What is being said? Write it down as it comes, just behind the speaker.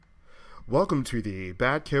Welcome to the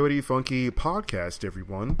Bad Coyote Funky podcast,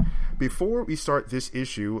 everyone. Before we start this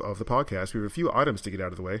issue of the podcast, we have a few items to get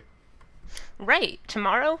out of the way. Right.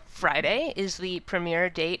 Tomorrow, Friday, is the premiere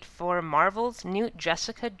date for Marvel's new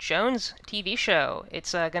Jessica Jones TV show.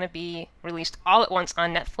 It's going to be released all at once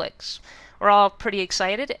on Netflix. We're all pretty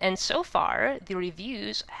excited, and so far, the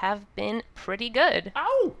reviews have been pretty good.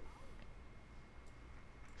 Ow!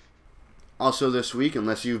 Also this week,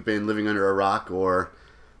 unless you've been living under a rock or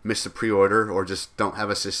missed a pre-order or just don't have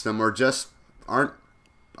a system or just aren't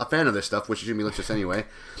a fan of this stuff, which usually looks just anyway,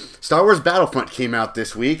 Star Wars Battlefront came out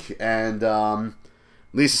this week, and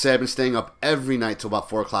Lisa said I've been staying up every night till about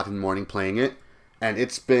 4 o'clock in the morning playing it, and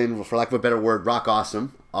it's been, for lack of a better word, rock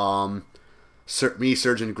awesome. Me,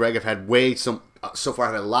 Serge, and Greg have had so far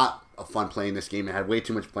I've had a lot of fun playing this game and had way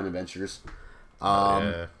too much fun adventures.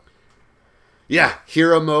 Yeah,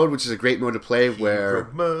 Hero Mode, which is a great mode to play where...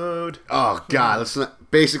 Hero Mode. Oh, God.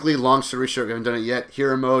 Basically, long story short, we haven't done it yet.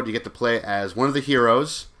 Hero Mode, you get to play as one of the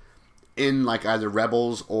heroes in, like, either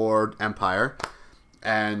Rebels or Empire.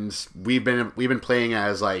 And we've been playing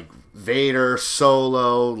as, like, Vader,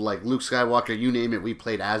 Solo, like, Luke Skywalker, you name it, we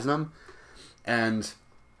played as them. And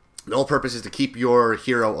the whole purpose is to keep your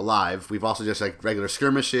hero alive. We've also just, like, regular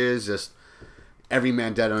skirmishes, just... every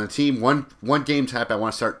man dead on a team. One game type I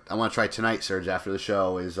want to try tonight, Serge, after the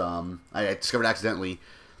show is I discovered accidentally.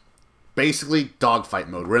 Basically, dogfight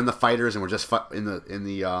mode. We're in the fighters and we're just in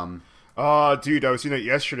the. Oh, dude, I was doing it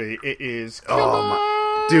yesterday. It is.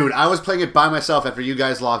 Dude, I was playing it by myself after you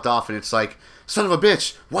guys logged off, and it's like, son of a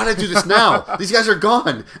bitch, why did I do this now? These guys are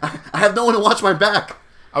gone. I have no one to watch my back.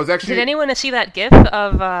 I was actually. Did anyone see that GIF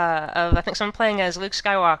of I think someone playing as Luke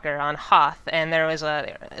Skywalker on Hoth, and there was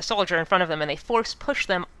a soldier in front of them, and they force pushed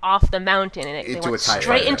them off the mountain, and they went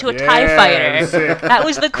straight into a TIE fighter. That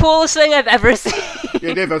was the coolest thing I've ever seen.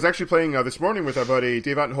 Yeah, Dave, I was actually playing this morning with our buddy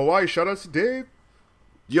Dave out in Hawaii. Shout out to Dave.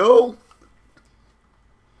 Yo.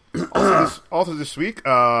 Also this week,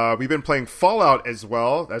 we've been playing Fallout as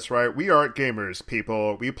well. That's right. We are gamers,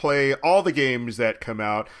 people. We play all the games that come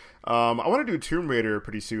out. I want to do Tomb Raider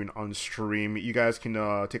pretty soon on stream. You guys can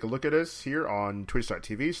take a look at us here on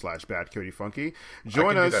twitch.tv/badcoyotefunky.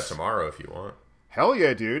 Join us. I can do that tomorrow if you want. Hell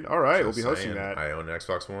yeah, dude. All right, we'll be Just hosting saying, that. I own an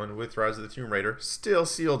Xbox One with Rise of the Tomb Raider still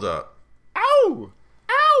sealed up. Ow!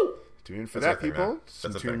 Ow! Tune in for That's that, a thing, people. man.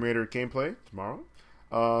 Some That's a Tomb thing. Raider gameplay tomorrow.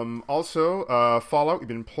 Also, Fallout. We've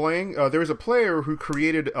been playing. There was a player who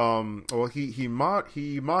created. He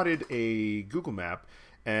modded a Google map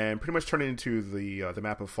and pretty much turned it into the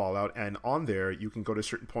map of Fallout. And on there, you can go to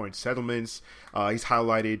certain points, settlements. He's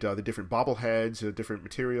highlighted the different bobbleheads, different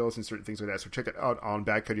materials, and certain things like that. So check that out on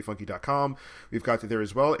badcoyotefunky.com. We've got it there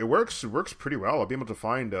as well. It works pretty well. I'll be able to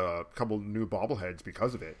find a couple new bobbleheads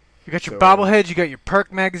because of it. You got your bobbleheads, you got your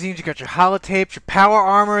perk magazines, you got your holotapes, your power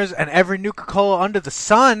armors, and every Nuka-Cola under the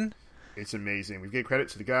sun. It's amazing. We give credit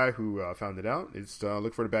to the guy who found it out. It's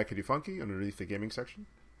look for the Bad Kitty Funky underneath the gaming section.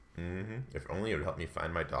 Mm-hmm. If only it would help me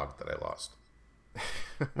find my dog that I lost.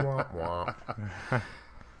 Wah, wah.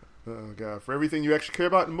 Oh god! For everything you actually care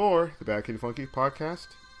about and more, the Bad Kitty Funky podcast.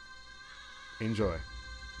 Enjoy.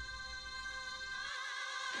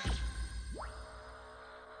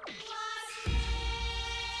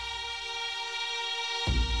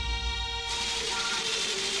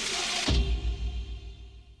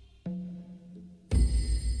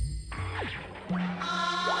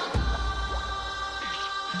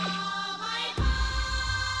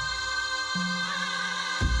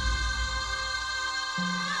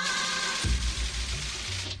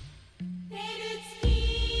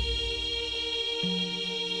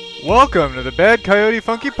 Welcome to the Bad Coyote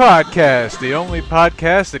Funky Podcast, the only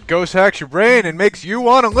podcast that ghost hacks your brain and makes you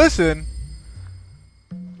want to listen.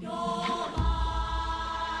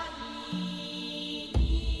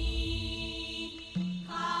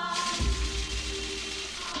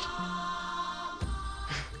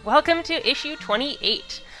 Welcome to issue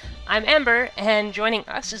 28. I'm Amber, and joining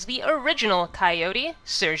us is the original Coyote,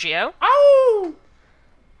 Sergio. Ow!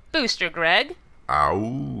 Booster Greg.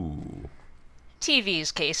 Ow.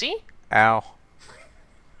 TV's Casey. Ow.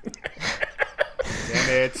 Damn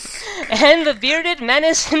it! And the bearded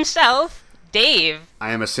menace himself, Dave.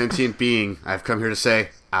 I am a sentient being. I've come here to say,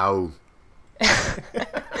 ow.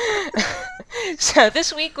 So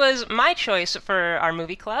this week was my choice for our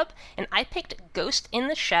movie club, and I picked Ghost in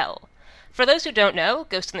the Shell. For those who don't know,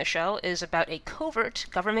 Ghost in the Shell is about a covert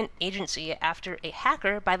government agency after a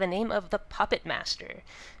hacker by the name of the Puppet Master,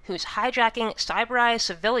 who's hijacking cyberized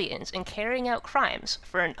civilians and carrying out crimes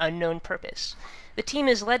for an unknown purpose. The team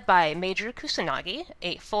is led by Major Kusanagi,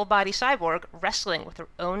 a full-body cyborg wrestling with her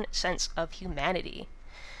own sense of humanity.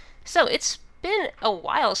 So it's been a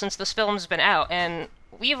while since this film's been out, and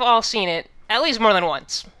we've all seen it at least more than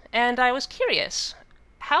once. And I was curious,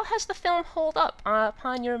 how has the film hold up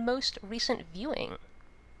upon your most recent viewing?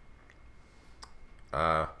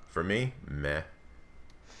 For me, meh.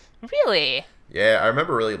 Really? Yeah, I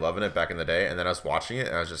remember really loving it back in the day, and then I was watching it,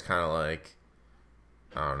 and I was just kind of like,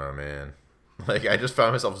 I don't know, man. Like, I just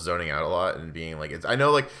found myself zoning out a lot and being like, I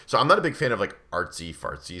know, like, so I'm not a big fan of, like,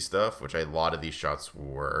 artsy-fartsy stuff, which a lot of these shots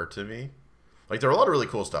were to me. Like, there were a lot of really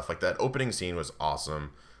cool stuff. Like, that opening scene was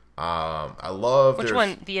awesome. I love... Which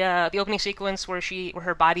one? The opening sequence where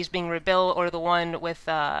her body's being rebuilt, or the one with,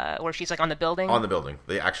 where she's, like, on the building? On the building.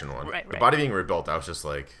 The action one. Right. The body being rebuilt, I was just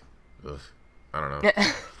like, ugh, I don't know.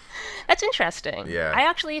 That's interesting. Yeah. I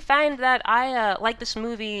actually find that I like this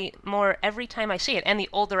movie more every time I see it, and the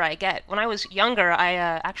older I get. When I was younger, I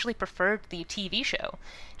actually preferred the TV show,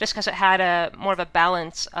 just because it had more of a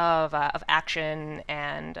balance of action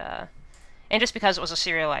and just because it was a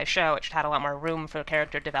serialized show, it had a lot more room for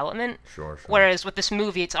character development. Sure. Whereas with this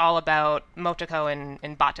movie, it's all about Motoko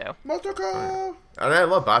and Bato. Motoko! And I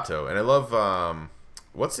love Bato, and I love,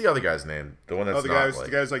 what's the other guy's name? The one that's the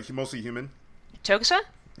guy's like mostly human. Togusa?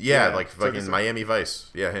 Yeah, Yeah, like fucking Togusa. Miami Vice.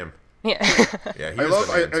 Yeah, him. Yeah. Yeah, he I was love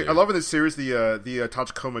the man, too. I love in this series the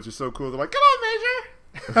Tachikomas are so cool. They're like, "Come on,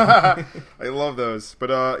 Major." I love those.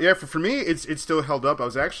 But yeah, for me, it's still held up. I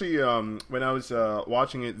was actually when I was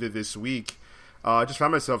watching it this week, I just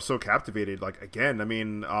found myself so captivated. Like again, I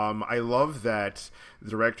mean, I love that the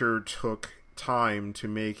director took time to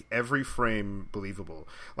make every frame believable.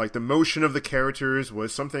 Like the motion of the characters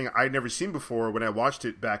was something I'd never seen before when I watched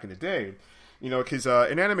it back in the day. You know, because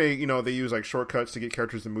in anime, you know, they use like shortcuts to get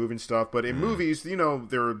characters to move and stuff. But in movies, you know,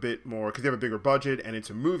 they're a bit more because they have a bigger budget and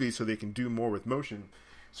it's a movie, so they can do more with motion.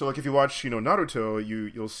 So, like if you watch, you know, Naruto,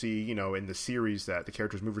 you'll see, you know, in the series that the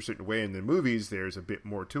characters move a certain way. In the movies, there's a bit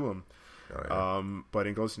more to them. Oh, yeah. But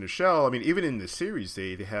in Ghost in the Shell, I mean, even in the series,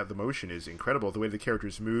 they have the motion is incredible. The way the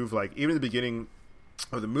characters move, like even in the beginning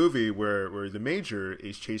of the movie where the Major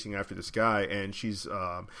is chasing after this guy and she's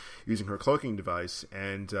using her cloaking device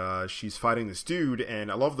and she's fighting this dude, and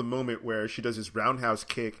I love the moment where she does this roundhouse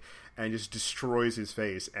kick and just destroys his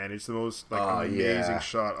face, and it's the most like amazing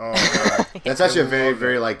shot. Oh god. That's actually a very,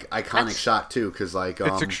 very like iconic shot too, because like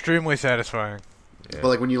It's extremely satisfying. But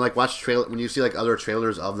like when you like watch when you see like other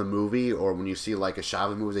trailers of the movie, or when you see like a shot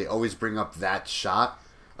of the movie, they always bring up that shot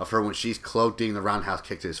of her when she's cloaked doing the roundhouse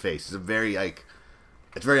kick to his face. It's very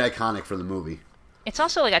iconic for the movie. It's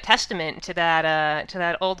also like a testament to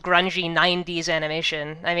that old grungy '90s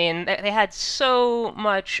animation. I mean, they had so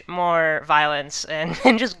much more violence and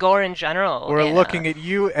just gore in general. We're looking at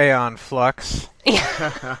you, Aeon Flux.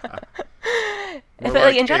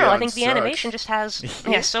 Like, in general, I Aeon think the sucks. animation just has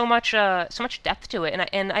so much depth to it,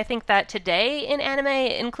 and I think that today in anime,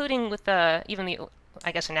 including with even the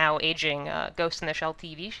I guess now aging Ghost in the Shell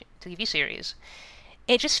TV series,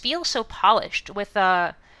 it just feels so polished. With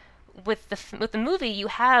the movie, you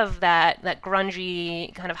have that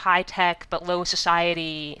grungy kind of high tech but low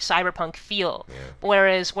society cyberpunk feel. Yeah.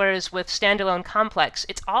 Whereas with standalone Complex,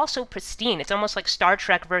 it's also pristine. It's almost like Star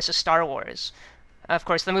Trek versus Star Wars. Of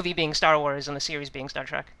course, the movie being Star Wars and the series being Star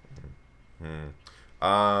Trek.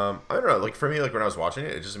 I don't know. Like for me, like when I was watching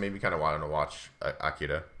it, it just made me kind of want to watch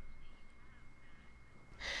Akira.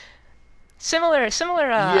 Similar, I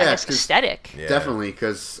guess, 'cause- aesthetic. Yeah. Definitely,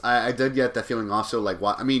 because I did get that feeling also. Like,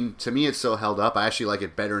 I mean, to me, it's still held up. I actually like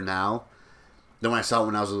it better now than when I saw it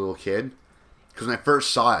when I was a little kid. Because when I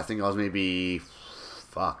first saw it, I think I was maybe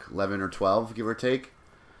 11 or 12, give or take.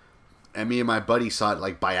 And me and my buddy saw it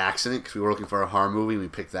like by accident because we were looking for a horror movie. And we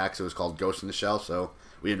picked that because it was called Ghost in the Shell, so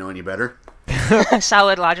we didn't know any better.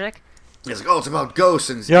 Solid logic. It's like, oh, it's about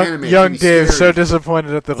ghosts and Young anime. It's gonna be Dave so scary.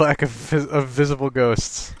 disappointed at the lack of visible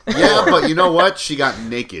ghosts. Yeah, but you know what? She got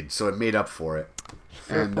naked, so it made up for it.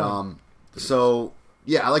 And so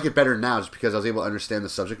yeah, I like it better now just because I was able to understand the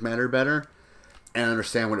subject matter better and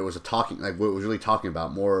understand what it was what it was really talking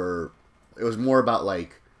about. It was more about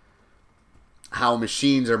like how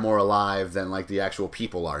machines are more alive than like the actual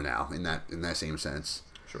people are now in that same sense.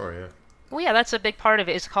 Sure, yeah. Well, yeah, that's a big part of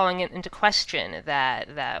it, is calling it into question that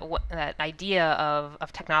idea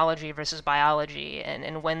of technology versus biology,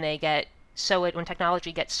 and when when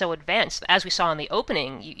technology gets so advanced, as we saw in the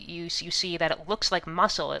opening, you see that it looks like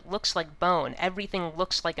muscle, it looks like bone, everything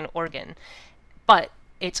looks like an organ, but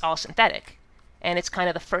it's all synthetic, and it's kind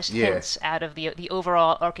of the first hints out of the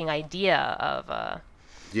overall arcing idea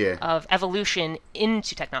of evolution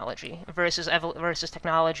into technology versus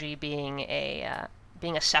technology being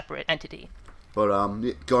a separate entity. But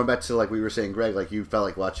going back to like we were saying, Greg, like you felt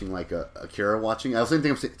like watching like Akira watching. I was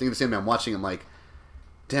thinking the same thing. I'm watching. I'm like,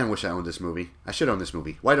 Damn, I wish I owned this movie. I should own this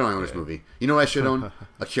movie. Why don't I own this movie? You know what I should own?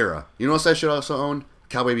 Akira. You know what else I should also own?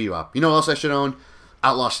 Cowboy Bebop. You know what else I should own?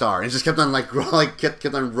 Outlaw Star. And it just kept on kept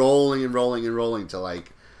on rolling and rolling and rolling to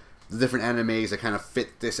like the different animes that kind of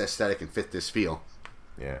fit this aesthetic and fit this feel.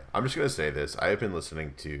 Yeah, I'm just gonna say this. I have been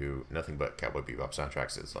listening to nothing but Cowboy Bebop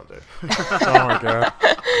soundtracks since Sunday. Oh my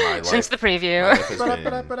god. Since the My preview. life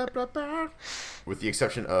has been, with the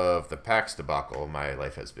exception of the PAX debacle, my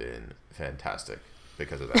life has been fantastic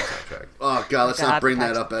because of that soundtrack. Oh god, let's not bring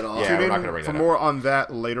that up at all. Yeah, Tune we're in not gonna bring for that more up. on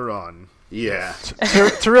that later on. Yeah.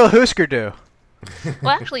 It's a real Husker Du. Well,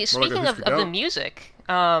 actually, like a speaking of Husker the Du. music,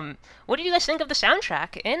 what do you guys think of the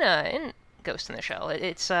soundtrack in Ghost in the Shell?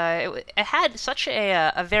 It had such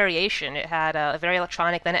a variation. It had a very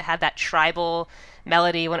electronic. Then it had that tribal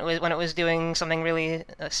melody when it was doing something really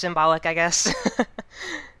symbolic, I guess.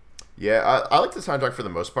 Yeah, I like the soundtrack for the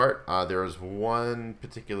most part. There was one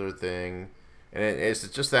particular thing, and it's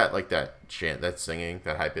just that chant, that singing,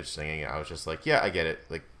 that high pitched singing. I was just like, yeah, I get it.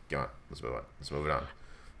 Like, go on, let's move on. Let's move it on.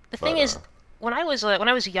 The thing is, when I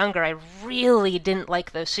was younger, I really didn't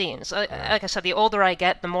like those scenes. Like I said, the older I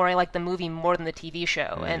get, the more I like the movie more than the TV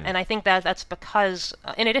show, and I think that's because,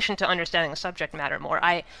 in addition to understanding the subject matter more,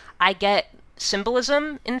 I get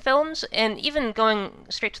symbolism in films, and even going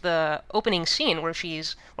straight to the opening scene where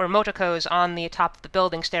Motoko's on the top of the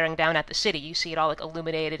building staring down at the city. You see it all like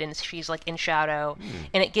illuminated, and she's like in shadow,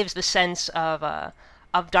 and it gives the sense of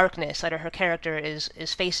darkness that her character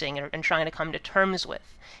is facing and trying to come to terms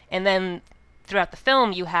with. And then throughout the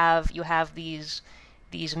film, you have these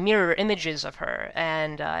mirror images of her,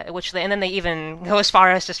 and then they even go as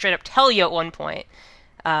far as to straight up tell you at one point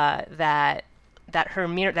that her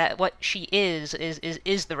mirror, that what she is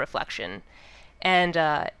the reflection. And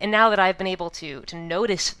now that I've been able to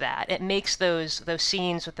notice that, it makes those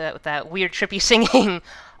scenes with that weird trippy singing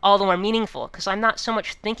all the more meaningful, because I'm not so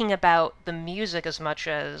much thinking about the music as much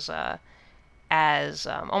as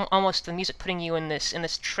almost the music putting you in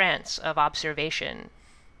this trance of observation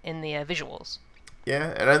in the visuals.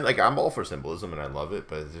 Yeah, and I'm all for symbolism, and I love it,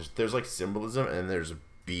 but there's like symbolism, and there's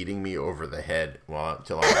beating me over the head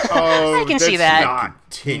until I can see that.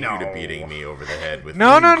 Continue to beating me over the head with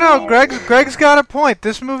No. Greg's got a point.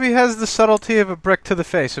 This movie has the subtlety of a brick to the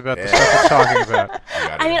face about the stuff it's talking about.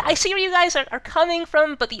 I mean, I see where you guys are coming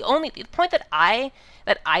from, but the point that I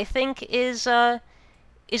think is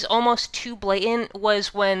almost too blatant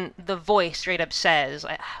was when the voice straight up says,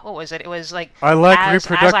 what was it? It was like, I like as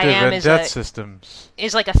reproductive I am and death systems.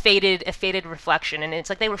 Is like a faded reflection, and it's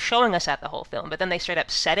like they were showing us that the whole film, but then they straight up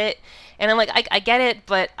said it, and I'm like, I get it,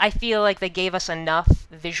 but I feel like they gave us enough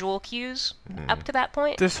visual cues up to that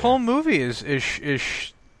point. This whole movie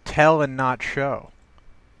is tell and not show.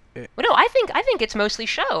 Well, no, I think it's mostly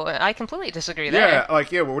show. I completely disagree there.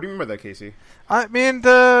 Yeah, well, what do you mean by that, Casey? I mean,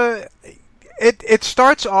 It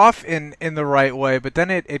starts off in the right way, but then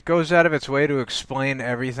it goes out of its way to explain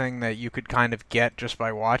everything that you could kind of get just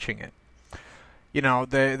by watching it. You know,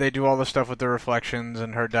 they do all the stuff with the reflections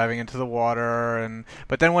and her diving into the water,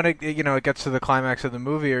 but then when it gets to the climax of the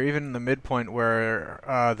movie, or even the midpoint where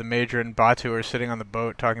the Major and Batu are sitting on the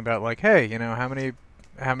boat talking about like, hey, how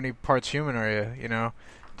many parts human are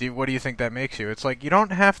you? What do you think that makes you? It's like you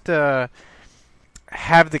don't have to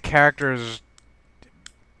have the characters.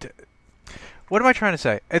 What am I trying to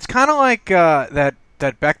say? It's kind of like that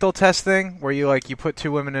Bechdel test thing where you put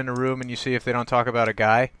two women in a room and you see if they don't talk about a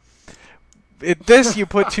guy. You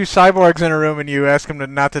put two cyborgs in a room and you ask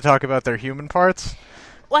them not to talk about their human parts.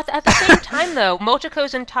 Well, at the same time, though,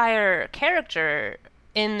 Motoko's entire character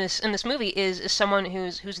in this movie is someone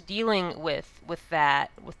who's dealing with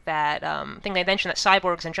that thing they mentioned that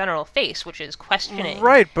cyborgs in general face, which is questioning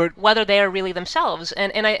whether they are really themselves,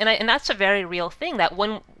 and that's a very real thing that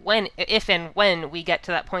if and when we get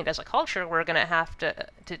to that point as a culture, we're gonna have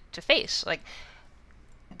to face, like,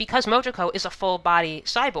 because Motoko is a full body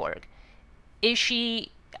cyborg.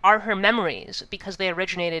 Are her memories, because they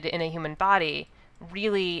originated in a human body,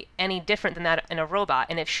 really any different than that in a robot?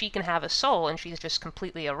 And if she can have a soul and she's just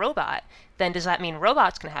completely a robot, then does that mean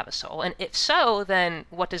robots can have a soul? And if so, then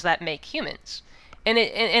what does that make humans? And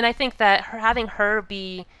I think that having her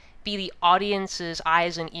be the audience's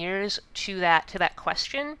eyes and ears to that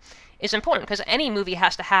question is important, because any movie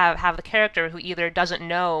has to have the character who either doesn't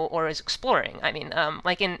know or is exploring. I mean,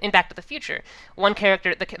 like in Back to the Future, one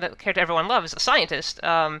character, the character everyone loves, the scientist,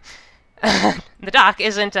 the doc,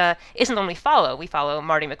 isn't the one we follow. We follow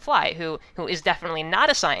Marty McFly, who is definitely not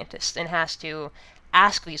a scientist and has to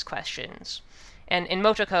ask these questions. And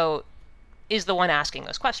Motoko is the one asking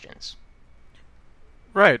those questions.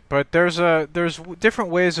 Right, but there's different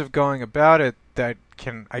ways of going about it that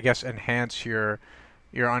can, I guess, enhance your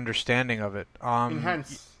your understanding of it.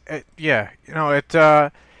 Enhance. It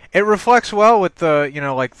reflects well with the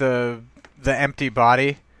like the empty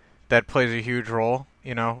body that plays a huge role.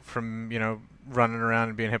 From running around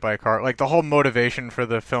and being hit by a car, like the whole motivation for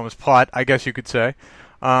the film's plot, I guess you could say.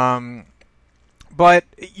 But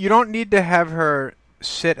you don't need to have her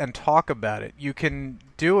sit and talk about it. You can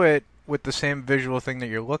do it with the same visual thing that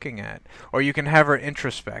you're looking at, or you can have her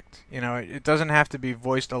introspect. It doesn't have to be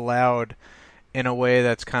voiced aloud in a way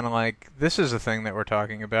that's kind of like, this is the thing that we're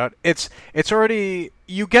talking about. It's already,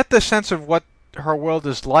 you get the sense of what her world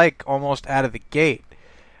is like almost out of the gate.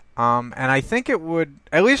 And I think it would,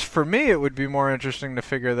 at least for me, it would be more interesting to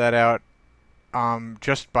figure that out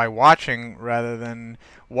just by watching, rather than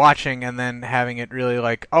watching and then having it really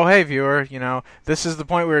like, oh, hey, viewer, this is the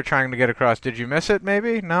point we were trying to get across. Did you miss it,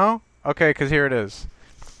 maybe? No? Okay, because here it is.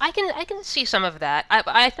 I can see some of that.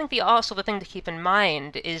 I think the thing to keep in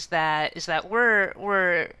mind is that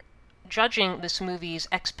we're judging this movie's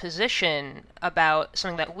exposition about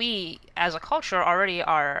something that we as a culture already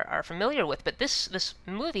are familiar with. But this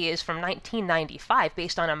movie is from 1995,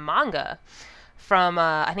 based on a manga from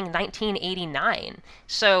I think 1989.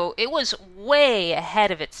 So it was way ahead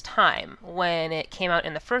of its time when it came out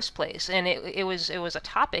in the first place, and it was a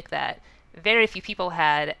topic that very few people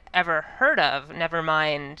had ever heard of, never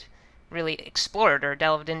mind really explored or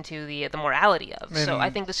delved into the morality of. So I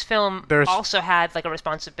think this film also had like a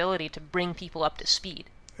responsibility to bring people up to speed.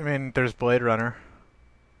 I mean, there's Blade Runner.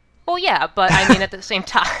 Well, yeah, but I mean at the same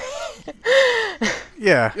time.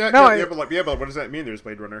 Yeah. But what does that mean? There's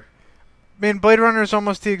Blade Runner. I mean, Blade Runner is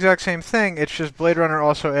almost the exact same thing. It's just Blade Runner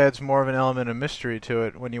also adds more of an element of mystery to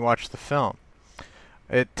it when you watch the film.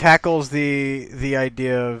 It tackles the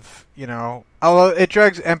idea of, although it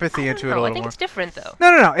drags empathy into it a little more. I think it's different, though.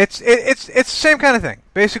 No. It's the same kind of thing.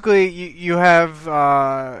 Basically, you have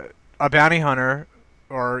a bounty hunter,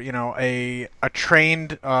 or a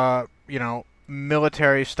trained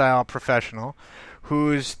military-style professional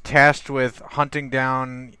who's tasked with hunting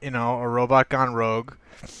down a robot gone rogue,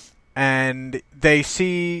 and they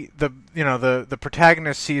see the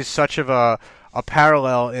protagonist sees such of a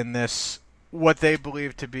parallel in this, what they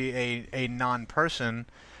believe to be a non-person,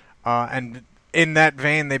 and in that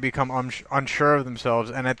vein they become unsure of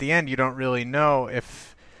themselves, and at the end you don't really know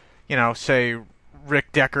if, say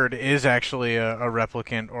Rick Deckard is actually a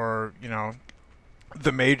replicant, or,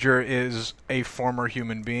 the Major is a former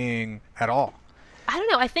human being at all. I don't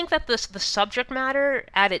know. I think that the subject matter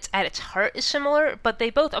at its heart is similar, but they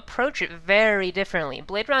both approach it very differently.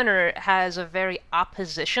 Blade Runner has a very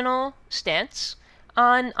oppositional stance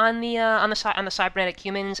on the cybernetic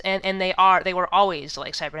humans, and they were always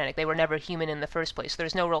like cybernetic. They were never human in the first place.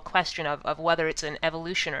 There's no real question of whether it's an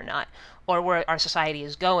evolution or not, or where our society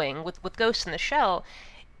is going. With Ghost in the Shell,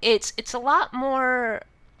 it's a lot more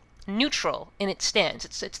neutral in its stance.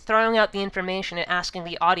 It's throwing out the information and asking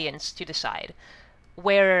the audience to decide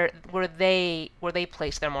where they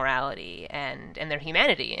place their morality and their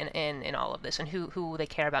humanity in all of this, and who they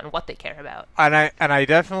care about and what they care about. And I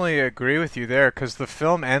definitely agree with you there, because the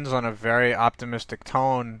film ends on a very optimistic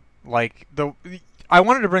tone. Like I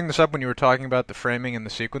wanted to bring this up when you were talking about the framing and the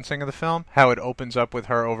sequencing of the film, how it opens up with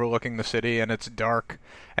her overlooking the city, and it's dark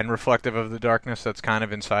and reflective of the darkness that's kind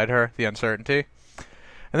of inside her, the uncertainty.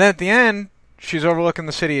 And then at the end, she's overlooking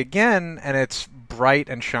the city again, and it's bright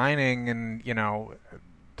and shining, and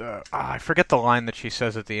I forget the line that she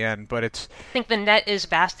says at the end, but it's, I think the net is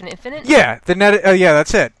vast and infinite. Yeah, the net. Yeah,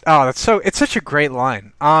 that's it. Oh, it's such a great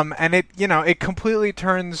line. And it completely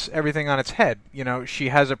turns everything on its head. She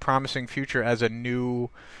has a promising future as a new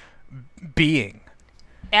being,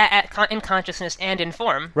 in consciousness and in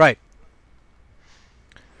form. Right.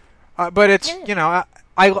 But it's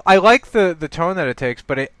I like the tone that it takes,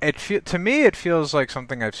 but to me it feels like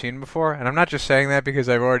something I've seen before, and I'm not just saying that because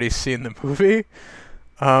I've already seen the movie.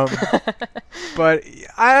 But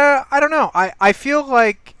I don't know. I feel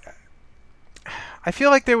like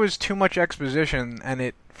there was too much exposition, and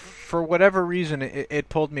it, for whatever reason, it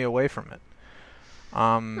pulled me away from it.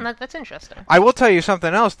 That's interesting. I will tell you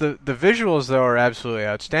something else. The visuals, though, are absolutely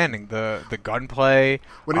outstanding. The gunplay.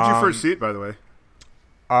 When did you first see it, by the way?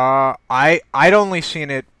 I'd only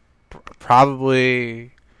seen it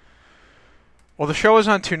probably. Well, the show was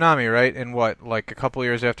on Toonami, right? In what, like a couple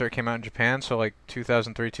years after it came out in Japan, so like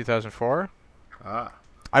 2003, 2004.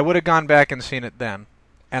 I would have gone back and seen it then,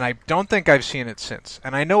 and I don't think I've seen it since.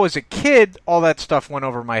 And I know as a kid, all that stuff went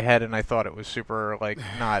over my head, and I thought it was super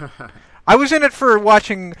not. I was in it for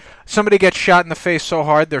watching somebody get shot in the face so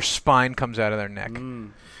hard their spine comes out of their neck.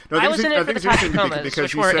 No, I was in it for the it's interesting Tachikomas,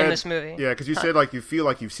 which you weren't in said- this movie. Yeah, because you said like you feel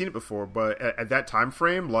like you've seen it before, but at that time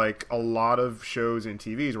frame, like a lot of shows and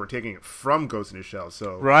TVs were taking it from Ghost in the Shell.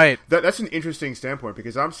 So Right. that's an interesting standpoint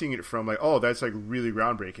because I'm seeing it from like, oh, that's like really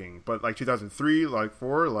groundbreaking. But like 2003, like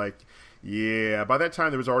 4, like yeah, by that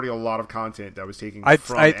time there was already a lot of content that was taking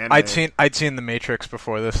from anime. I'd seen The Matrix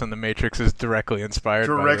before this, and The Matrix is directly inspired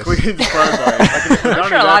directly by this. inspired by it. Like, I'm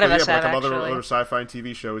sure a lot of us like have, other actually. sci-fi and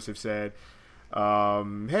TV shows have said,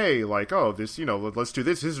 hey, like, oh, this, let's do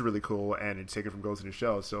this. This is really cool, and it's taken from Ghost in the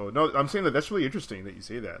Shell. So no, I'm saying that's really interesting that you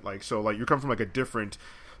say that. Like, so like you come from like a different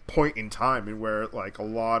point in time and where like a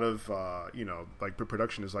lot of like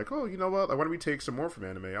production is like, oh, you know what, like, why don't we take some more from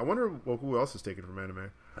anime? I wonder who else is taken from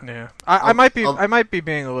anime. Yeah, I might be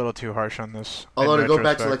being a little too harsh on this. Although in to go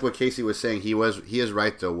back to retrospect. like what Casey was saying, he is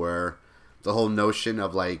right though, where the whole notion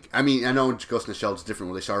of like, I mean, I know Ghost in the Shell is different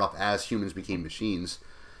where they start off as humans became machines.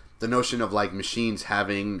 The notion of like machines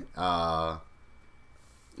having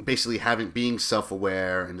basically being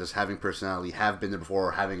self-aware and just having personality, have been there before,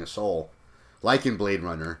 or having a soul, like in Blade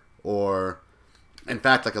Runner, or in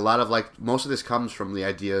fact like a lot of like most of this comes from the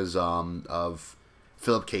ideas of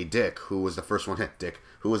Philip K. Dick, who was the first one to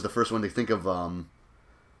think of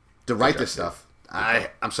to write this stuff.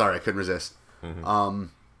 I'm sorry, I couldn't resist.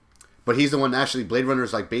 But he's the one actually. Blade Runner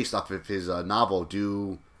is like based off of his novel.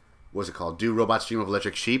 What's it called? Do Robots Dream of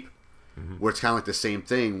Electric Sheep? Where it's kind of like the same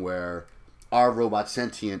thing. Where are robots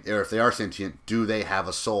sentient? Or if they are sentient, do they have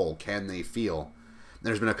a soul? Can they feel?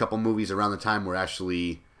 There's been a couple movies around the time where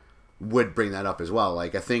actually would bring that up as well.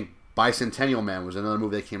 Like I think Bicentennial Man was another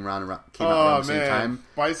movie that came out around the same time.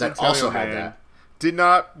 That also had that.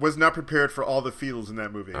 Was not prepared for all the feels in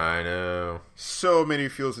that movie. I know. So many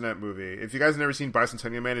feels in that movie. If you guys have never seen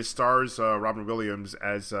Bicentennial Man, it stars Robin Williams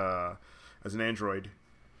as an android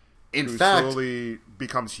In who fact, slowly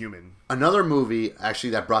becomes human. another movie actually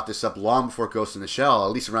that brought this up long before Ghost in the Shell,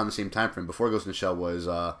 at least around the same time frame before Ghost in the Shell, was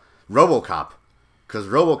RoboCop. Because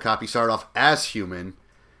RoboCop, he started off as human,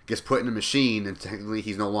 gets put in a machine, and technically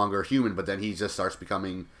he's no longer human, but then he just starts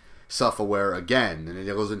becoming self-aware again, and it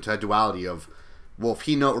goes into a duality of, well, if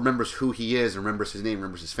he remembers who he is, and remembers his name,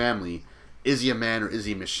 remembers his family, is he a man or is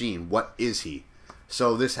he a machine? What is he?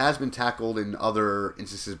 So this has been tackled in other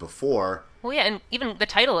instances before. Well, yeah, and even the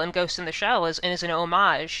title in Ghost in the Shell is an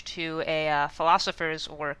homage to a philosopher's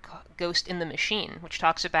work, Ghost in the Machine, which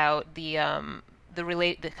talks about the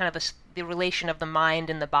relation of the mind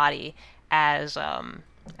and the body as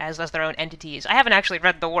their own entities. I haven't actually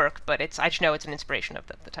read the work, but I just know it's an inspiration of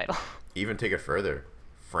the title. Even take it further.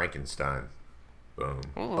 Frankenstein. Boom.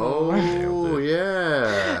 Oh, Nailed it.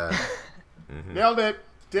 yeah. Nailed it.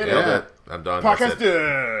 Did Nailed Yeah. it. I'm done. Podcast That's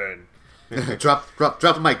it. done. drop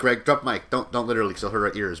the mic, Greg. Drop the mic. Don't literally, because it'll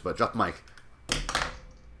hurt our ears, but drop the mic.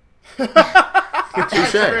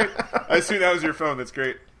 Touche. Great. I assume that was your phone. That's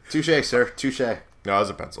great. Touche, sir. Touche. No, it was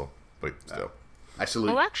a pencil. But still. I salute.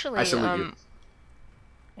 Well, actually, I salute you.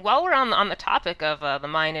 while we're on the topic of the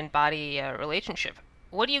mind and body relationship,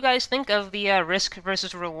 what do you guys think of the risk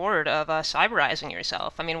versus reward of cyberizing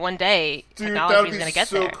yourself? I mean, one day Dude, that technology would is be going to get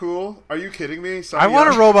so there. cool. Are you kidding me? I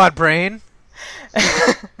want a robot brain.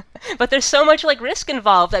 But there's so much like risk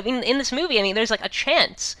involved. I mean, in this movie, there's like a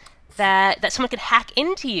chance that someone could hack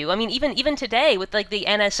into you. I mean, even today with like the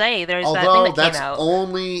NSA, there's that thing Although that that's came out.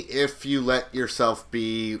 only if you let yourself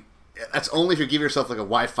be. That's only if you give yourself like a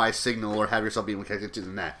Wi-Fi signal or have yourself being connected to the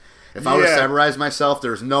net. If I were to Yeah. cyberize myself,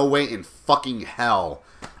 there's no way in fucking hell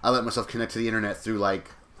I let myself connect to the internet through like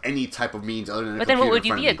any type of means other than a But then what would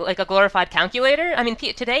you computer in be, front of me. like a glorified calculator? I mean,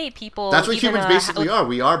 today people. That's what even, humans basically are.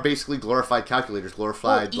 We are basically glorified calculators, Well,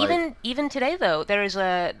 glorified even today though, there is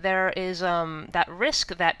that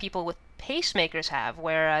risk that people with pacemakers have,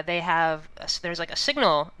 where they have there's like a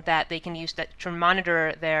signal that they can use to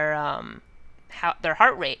monitor their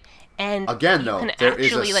heart rate, and Again, you though, can there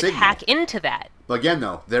is a actually like signal. hack into that. But again,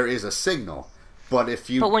 though, there is a signal. But if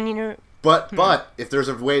you But when you're But if there's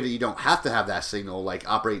a way that you don't have to have that signal, like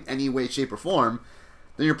operate in any way, shape, or form,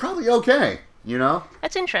 then you're probably okay. You know?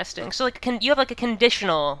 That's interesting. So like, you have like a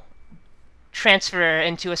conditional transfer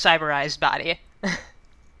into a cyberized body,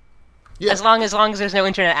 Yeah. as long as there's no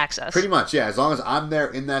internet access. Pretty much, yeah. As long as I'm there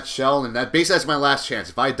in that shell, and that basically that's my last chance.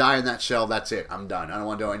 If I die in that shell, that's it. I'm done. I don't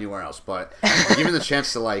want to go anywhere else. But given the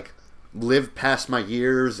chance to like live past my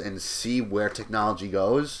years and see where technology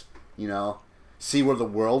goes, you know, see where the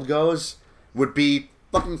world goes, would be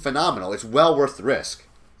fucking phenomenal. It's well worth the risk.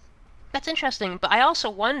 That's interesting, but I also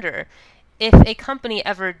wonder if a company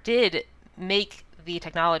ever did make the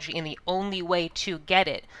technology and the only way to get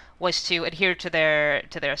it was to adhere to their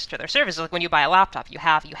services. Like when you buy a laptop, you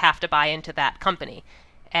have to buy into that company.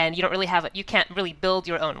 and you don't really have you can't really build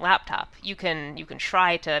your own laptop. You can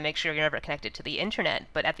try to make sure you're never connected to the internet,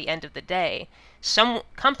 but at the end of the day, some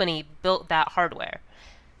company built that hardware.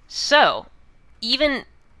 So, even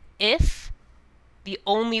if the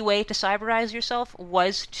only way to cyberize yourself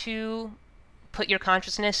was to put your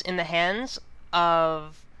consciousness in the hands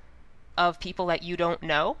of people that you don't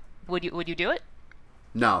know, would you do it?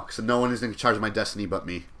 No, because no one is in charge of my destiny but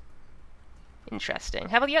me. Interesting.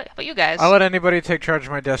 How about you guys? I'll let anybody take charge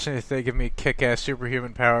of my destiny if they give me kick-ass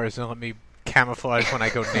superhuman powers and let me camouflage when I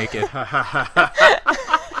go naked. I'm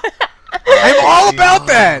all about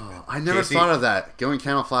that! Oh, I never Casey, thought of that. Going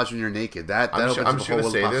camouflage when you're naked. That opens up a whole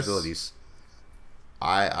world of possibilities.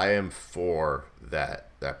 I am for that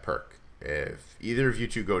perk. If either of you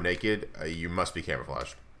two go naked, you must be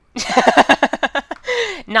camouflaged.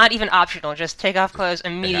 Not even optional. Just take off clothes,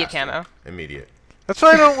 immediate camo. Immediate. That's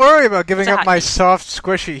why I don't worry about giving It's a up my hockey. soft,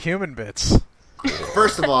 squishy human bits.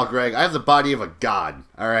 First of all, Greg, I have the body of a god.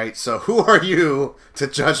 All right, so who are you to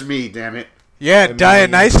judge me? Damn it! Yeah,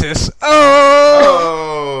 Dionysus.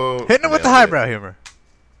 Oh! Oh! Hitting it with the Nailed highbrow humor.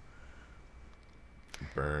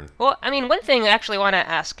 Burn. Well, I mean, one thing I actually want to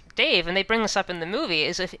ask Dave, and they bring this up in the movie,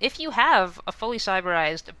 is if you have a fully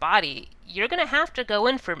cyberized body, you're going to have to go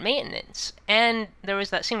in for maintenance. And there was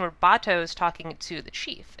that scene where Bato's talking to the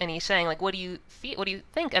chief, and he's saying, like, what do you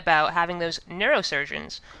think about having those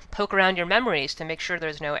neurosurgeons poke around your memories to make sure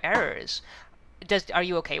there's no errors? Are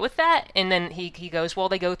you okay with that? And then he goes, well,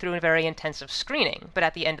 they go through a very intensive screening, but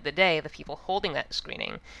at the end of the day, the people holding that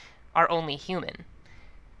screening are only human.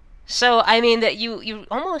 So, I mean, that you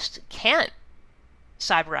almost can't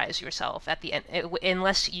cyberize yourself at the end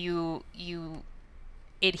unless you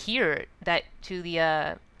adhere that to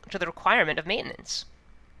the requirement of maintenance,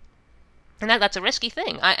 and that's a risky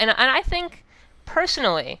thing. I think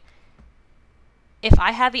personally, if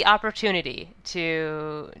I had the opportunity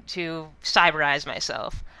to cyberize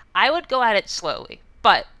myself, I would go at it slowly,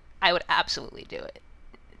 but I would absolutely do it.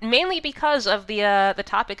 Mainly because of the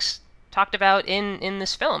topics talked about in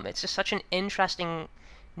this film. It's just such an interesting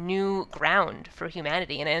new ground for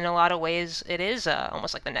humanity, and in a lot of ways, it is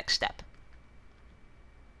almost like the next step.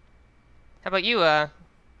 How about you,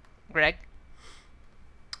 Greg?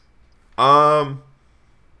 I'm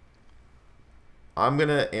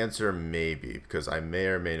gonna answer maybe because I may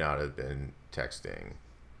or may not have been texting.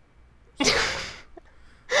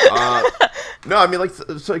 No, I mean, like,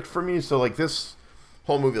 it's like for me. So, like, this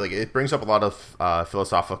whole movie, like, it brings up a lot of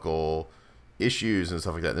philosophical issues and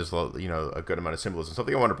stuff like that. There's a good amount of symbolism.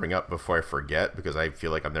 Something I want to bring up before I forget because I feel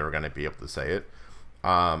like I'm never gonna be able to say it.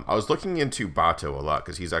 I was looking into Bato a lot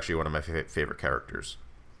because he's actually one of my favorite characters,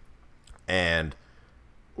 and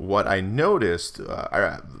what I noticed,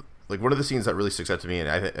 like one of the scenes that really sticks out to me, and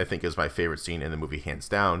I think is my favorite scene in the movie, hands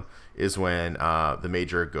down, is when the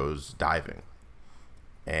Major goes diving,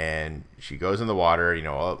 and she goes in the water.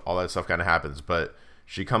 All that stuff kind of happens, but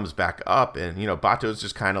she comes back up, and Bato's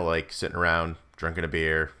just kind of like sitting around drinking a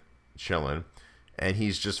beer, chilling, and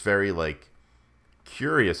he's just very like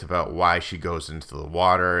curious about why she goes into the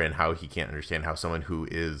water and how he can't understand how someone who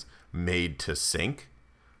is made to sink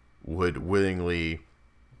would willingly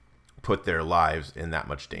put their lives in that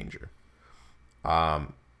much danger.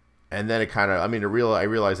 And then it kind of, I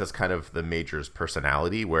realize that's kind of the Major's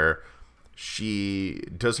personality, where she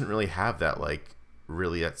doesn't really have that, like,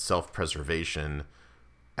 really that self-preservation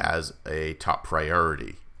as a top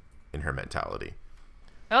priority in her mentality.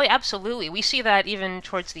 Oh, yeah, absolutely. We see that even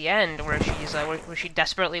towards the end, where she's where she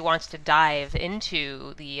desperately wants to dive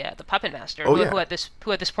into the puppet master, who at this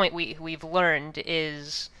point we've learned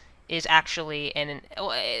is actually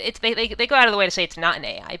they go out of the way to say it's not an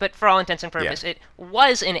AI, but for all intents and purposes, it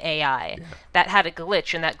was an AI that had a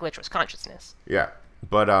glitch, and that glitch was consciousness. Yeah,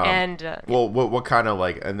 but well, what kind of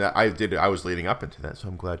like, and I was leading up into that, so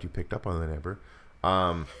I'm glad you picked up on that, Amber.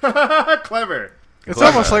 Clever. It's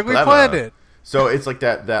almost like we planned it. So it's like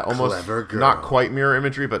that almost Clever girl. Not quite mirror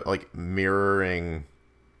imagery, but like mirroring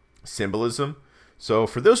symbolism. So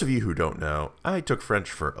for those of you who don't know, I took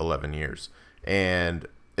French for 11 years, and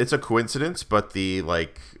it's a coincidence, but the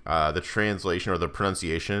translation or the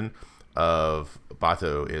pronunciation of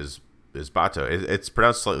Bato is Bato. It's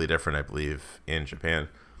pronounced slightly different, I believe, in Japan,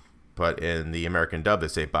 but in the American dub they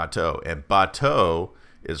say Bateau, and Bateau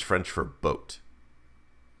is French for boat.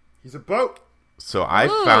 He's a boat. So I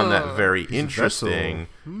found that very He's a interesting,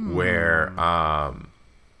 where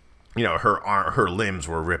her limbs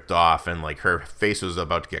were ripped off, and like her face was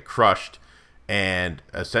about to get crushed, and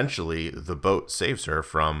essentially the boat saves her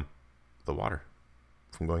from the water,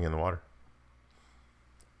 from going in the water.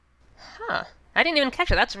 Huh. I didn't even catch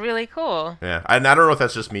it. That's really cool. Yeah, and I don't know if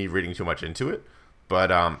that's just me reading too much into it, But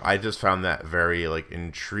I just found that very like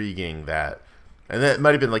intriguing and that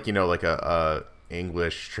might have been like like a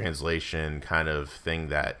English translation kind of thing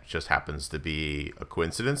that just happens to be a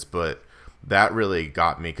coincidence, but that really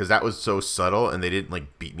got me because that was so subtle and they didn't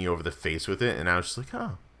like beat me over the face with it, and I was just like,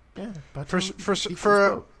 oh yeah.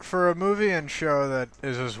 For a movie and show that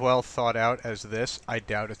is as well thought out as this, I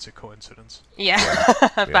doubt it's a coincidence. Yeah,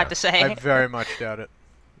 I was about to say. I very much doubt it.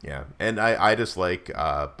 Yeah, and I just like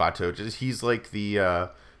Bato. He's like the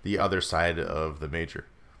other side of the Major,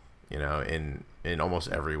 in almost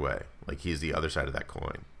every way. Like he's the other side of that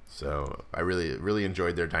coin. So I really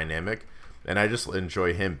enjoyed their dynamic, and I just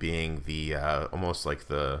enjoy him being the almost like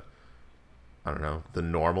the, I don't know, the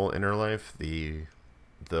normal inner life, the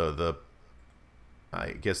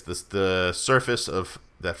I guess the surface of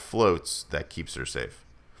that floats that keeps her safe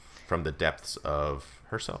from the depths of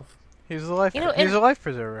herself. He's the life. He's a life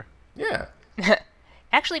preserver. Yeah.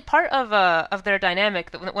 Actually, part of their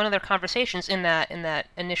dynamic, one of their conversations in that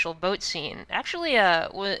initial boat scene, actually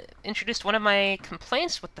introduced one of my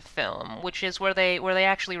complaints with the film, which is where they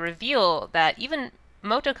actually reveal that even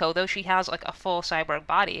Motoko, though she has like a full cyborg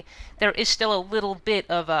body, there is still a little bit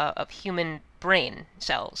of human brain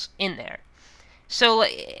cells in there. So,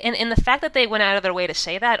 and the fact that they went out of their way to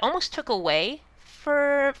say that almost took away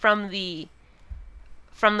from the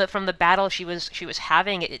battle she was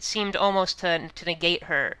having. It seemed almost to negate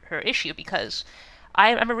her issue, because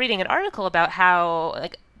I remember reading an article about how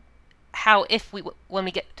when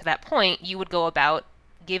we get to that point, you would go about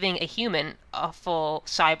giving a human a full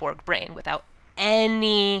cyborg brain without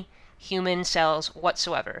any human cells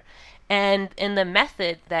whatsoever. And the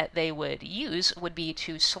method that they would use would be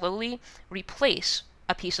to slowly replace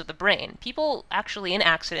a piece of the brain. People actually in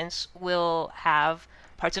accidents will have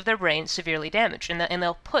parts of their brain severely damaged, and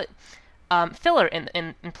they'll put filler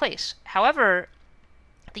in place. However,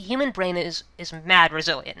 the human brain is mad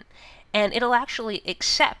resilient, and it'll actually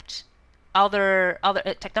accept other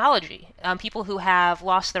technology. People who have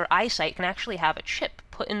lost their eyesight can actually have a chip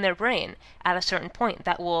put in their brain at a certain point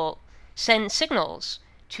that will send signals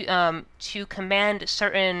to command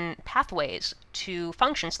certain pathways to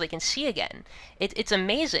function so they can see again. It's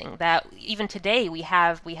amazing that even today we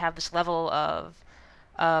have this level of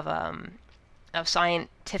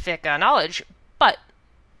scientific knowledge, but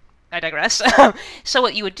I digress. So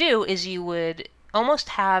what you would do is you would almost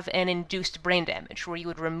have an induced brain damage, where you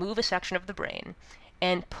would remove a section of the brain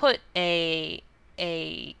and put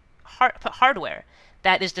hardware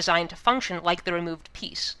that is designed to function like the removed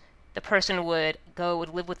piece. The person would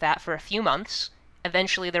live with that for a few months.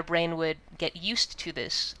 Eventually, their brain would get used to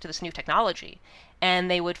this new technology, and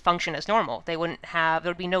they would function as normal. There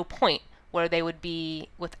would be no point where they would be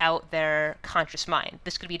without their conscious mind.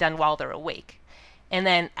 This could be done while they're awake. And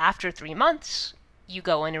then after 3 months, you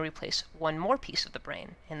go in and replace one more piece of the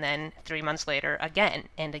brain. And then 3 months later, again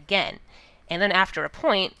and again. And then after a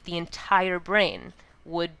point, the entire brain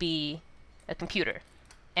would be a computer.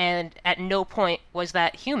 And at no point was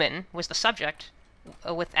that human, was the subject,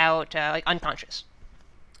 without, unconscious.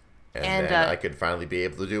 And then I could finally be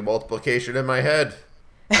able to do multiplication in my head.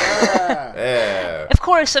 Yeah. Of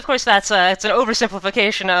course, that's it's an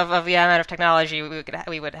oversimplification of the amount of technology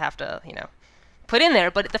we would have to put in there.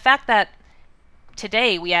 But the fact that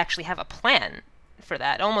today we actually have a plan for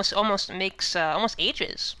that almost makes almost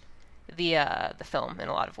ages the film in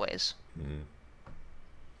a lot of ways. Mm-hmm.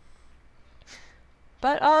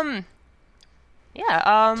 But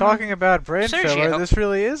yeah. Talking about brain Sergio. filler, this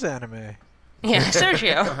really is anime. Yeah,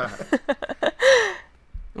 Sergio.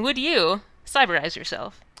 Would you cyberize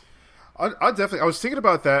yourself? I definitely. I was thinking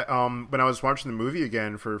about that when I was watching the movie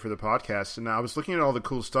again for the podcast, and I was looking at all the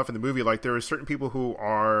cool stuff in the movie. Like, there are certain people who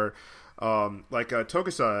are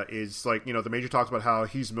Tokusa is like, the Major talks about how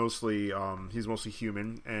he's mostly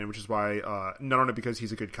human, and which is why not only because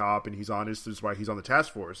he's a good cop and he's honest, this is why he's on the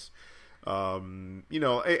task force.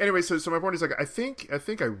 Anyway, so my point is, like, I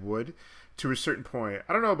think I would, to a certain point.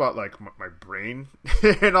 I don't know about like my brain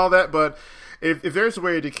and all that, but if there's a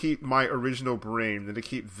way to keep my original brain and to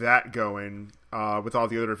keep that going with all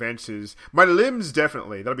the other advances, my limbs,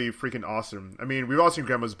 definitely, that'd be freaking awesome. I mean, we've all seen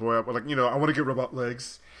Grandma's Boy. Like, I want to get robot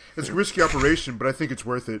legs. It's a risky operation, but I think it's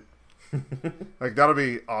worth it. Like, that'll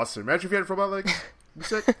be awesome. Imagine if you had robot legs. Be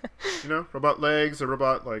sick. Robot legs, or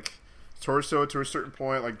robot like torso to a certain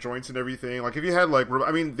point, like joints and everything. Like, if you had like,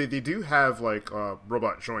 they do have like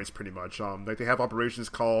robot joints pretty much. Like, they have operations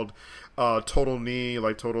called total knee,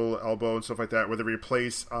 like total elbow and stuff like that, where they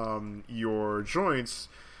replace your joints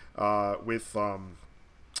with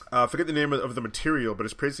forget the name of the material, but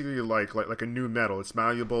it's basically like a new metal. It's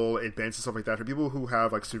malleable, it bends and stuff like that. For people who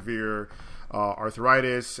have like severe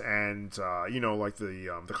arthritis and like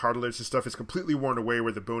the cartilage and stuff, it's completely worn away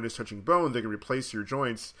where the bone is touching bone. They can replace your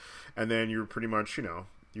joints, and then you're pretty much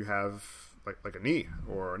you have like a knee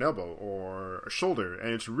or an elbow or a shoulder,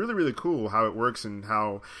 and it's really, really cool how it works and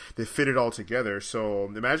how they fit it all together. So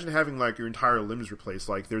imagine having like your entire limbs replaced.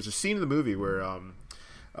 Like there's a scene in the movie where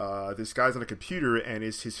this guy's on a computer and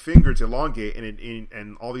his fingers elongate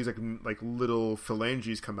and all these like little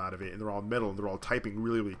phalanges come out of it, and they're all metal and they're all typing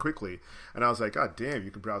really, really quickly. And I was like, God damn, you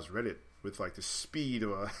can browse Reddit with like the speed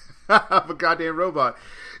of of a goddamn robot.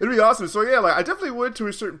 It'd be awesome. So yeah, like I definitely would to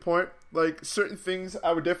a certain point. Like certain things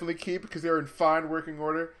I would definitely keep because they're in fine working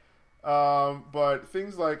order. But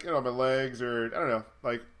things like my legs or I don't know,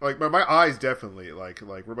 like my eyes definitely like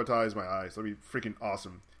robotize my eyes. That'd be freaking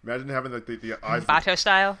awesome. Imagine having like the eyes. Bato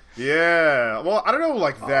style. Yeah. Well, I don't know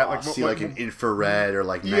like that. Like see like an infrared or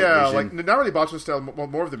like night yeah, vision. like not really Bato style.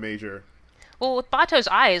 More of the major. Well, with Bato's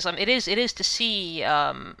eyes, it is to see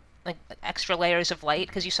like extra layers of light,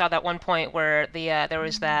 because you saw that one point where there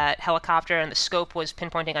was that helicopter and the scope was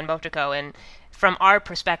pinpointing on Motoko, and from our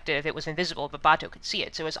perspective it was invisible, but Bato could see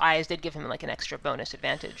it, so his eyes did give him like an extra bonus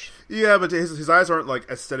advantage. Yeah, but his eyes aren't like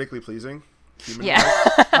aesthetically pleasing. Yeah.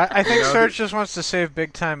 I think Serge just wants to save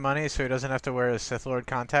big time money so he doesn't have to wear his Sith Lord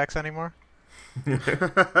contacts anymore.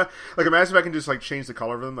 Like imagine if I can just like change the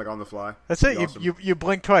color of them like on the fly. That's it. Awesome. You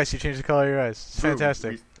blink twice, you change the color of your eyes. It's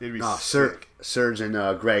fantastic. It'd be Serge sick.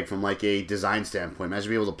 and Greg, from like a design standpoint, imagine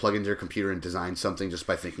being able to plug into your computer and design something just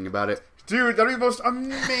by thinking about it. Dude, that'd be the most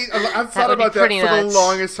amazing. I've thought would be about that pretty for the nuts.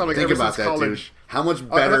 longest time. Like Think ever about since that, college. dude. How much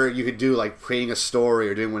better you could do like creating a story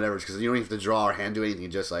or doing whatever, because you don't even have to draw or hand do anything.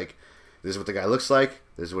 Just like, this is what the guy looks like.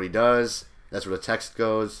 This is what he does. That's where the text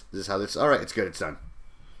goes. This is how this. All right, it's good. It's done.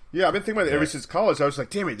 Yeah, I've been thinking about it ever since college. I was like,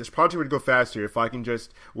 damn it, this project would go faster if I can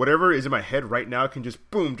just, whatever is in my head right now can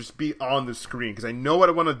just, boom, just be on the screen. Because I know what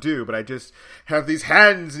I want to do, but I just have these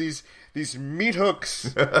hands, these meat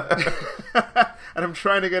hooks. And I'm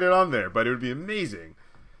trying to get it on there, but it would be amazing.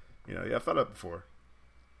 Yeah, I've thought of it before.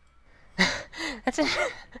 That's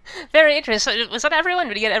very interesting. Was that everyone?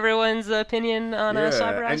 Did you get everyone's opinion on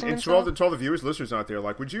cyberizing and to all the viewers, listeners out there,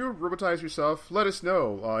 like, would you robotize yourself? Let us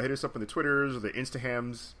know. Hit us up on the Twitters or the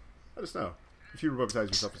Instahams. Let us know if you robotize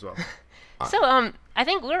yourself as well. So, I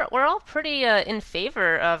think we're all pretty in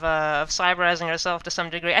favor of cyberizing ourselves to some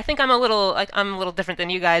degree. I think I'm a little different than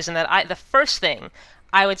you guys in that the first thing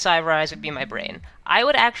I would cyberize would be my brain. I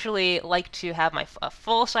would actually like to have a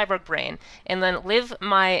full cyborg brain and then live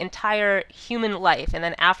my entire human life, and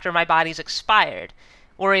then after my body's expired,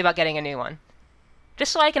 worry about getting a new one,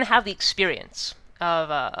 just so I can have the experience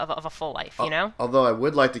of a full life, Although I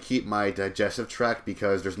would like to keep my digestive tract,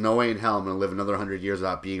 because there's no way in hell I'm going to live another 100 years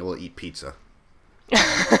without being able to eat pizza.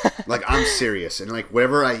 Like, I'm serious. And, like,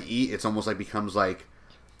 whatever I eat, it's almost like becomes, like,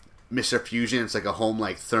 Mr. Fusion. It's like a home,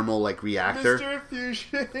 like, thermal, like, reactor. Mr.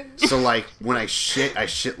 Fusion. So, like, when I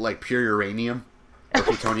shit, like, pure uranium or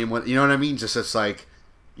plutonium. You know what I mean? Just, it's like,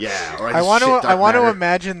 yeah. Or I want to matter.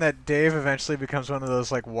 imagine that Dave eventually becomes one of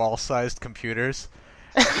those, like, wall-sized computers.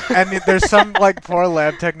 And there's some like poor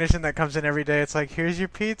lab technician that comes in every day. It's like, here's your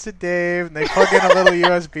pizza, Dave, and they plug in a little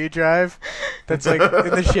USB drive that's like in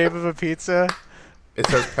the shape of a pizza. It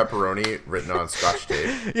says pepperoni written on Scotch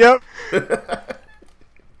tape. Yep.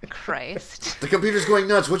 Christ. The computer's going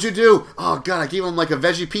nuts. What'd you do? Oh God, I gave him like a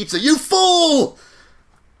veggie pizza. You fool!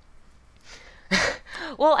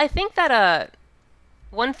 Well, I think that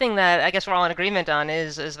one thing that I guess we're all in agreement on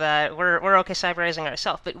is that we're okay cyberizing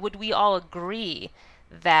ourselves, but would we all agree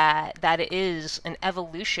that it is an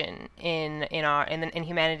evolution in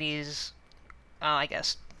humanity's I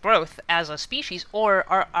guess growth as a species, or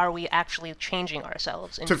are we actually changing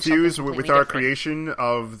ourselves into to fuse something with completely our different? creation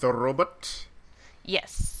of the robot?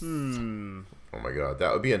 Yes. Oh my god,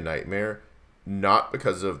 that would be a nightmare. Not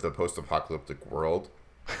because of the post-apocalyptic world,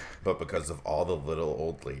 but because of all the little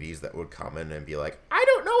old ladies that would come in and be like, I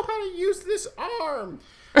don't know how to use this arm.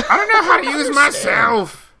 I don't know how to use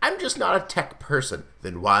myself. I'm just not a tech person.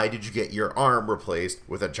 Then why did you get your arm replaced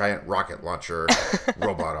with a giant rocket launcher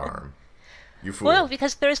robot arm? You fool. Well,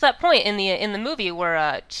 because there's that point in the movie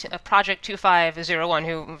where Project 2501,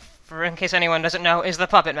 who, in case anyone doesn't know, is the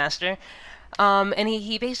puppet master. And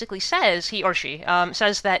he basically says, he or she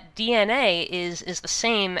says that DNA is the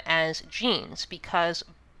same as genes, because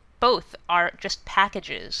both are just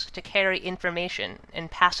packages to carry information and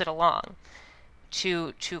pass it along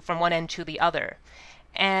to from one end to the other.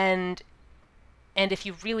 And And if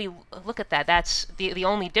you really look at that, that's the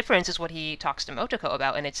only difference is what he talks to Motoko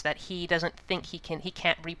about, and it's that he doesn't think he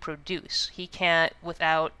can't reproduce. He can't with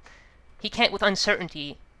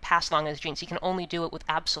uncertainty pass along his genes. He can only do it with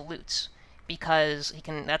absolutes because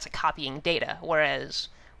that's a copying data. Whereas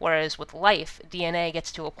with life, DNA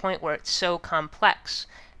gets to a point where it's so complex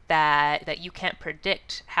that you can't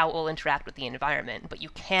predict how it will interact with the environment, but you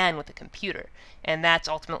can with a computer. And that's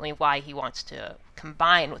ultimately why he wants to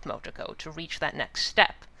combine with Motoko to reach that next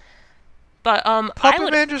step. But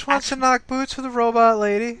Puppet Man just wants to knock boots with a robot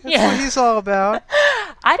lady. That's what he's all about.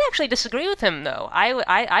 I'd actually disagree with him, though.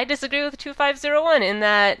 I disagree with 2501 in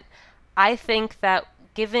that I think that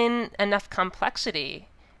given enough complexity,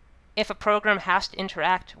 if a program has to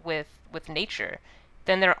interact with nature,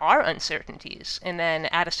 then there are uncertainties, and then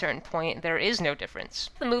at a certain point there is no difference.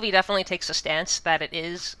 The movie definitely takes a stance that it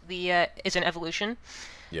is an evolution.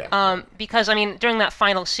 Yeah. Because during that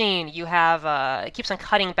final scene, you have it keeps on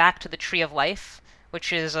cutting back to the Tree of Life,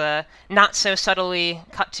 which is not so subtly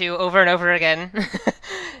cut to over and over again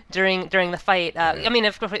during the fight.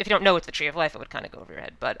 If you don't know it's the Tree of Life, it would kind of go over your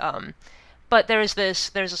head. But there's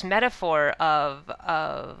this metaphor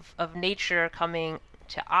of nature coming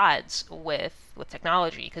to odds with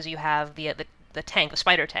technology, because you have the tank, the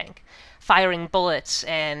spider tank, firing bullets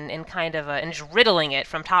and just riddling it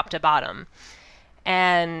from top to bottom.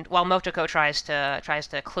 And while Motoko tries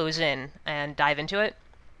to close in and dive into it,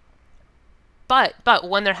 but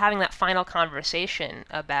when they're having that final conversation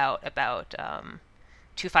about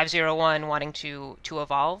 2501 wanting to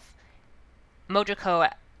evolve,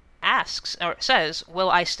 Motoko asks or says,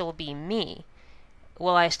 "Will I still be me?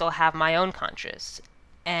 Will I still have my own conscience?"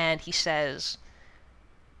 And he says,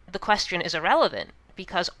 "The question is irrelevant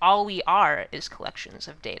because all we are is collections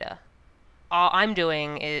of data. All I'm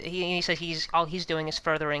doing is," he says, all he's doing is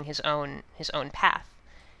furthering his own path."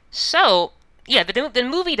 So, yeah, the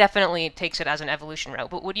movie definitely takes it as an evolution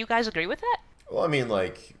route. But would you guys agree with that? Well,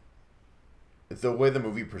 the way the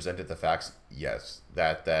movie presented the facts, yes,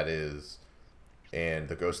 that is, and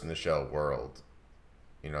the Ghost in the Shell world,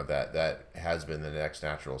 that has been the next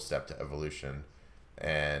natural step to evolution.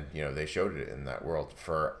 And, they showed it in that world.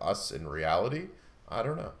 For us in reality, I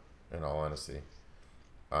don't know, in all honesty.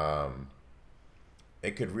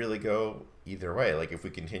 It could really go either way. Like, if we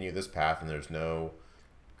continue this path and there's no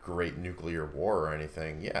great nuclear war or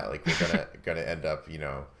anything, yeah, like, we're gonna end up,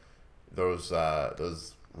 those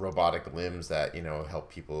robotic limbs that,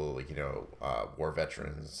 help people, like, war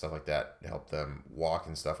veterans and stuff like that, help them walk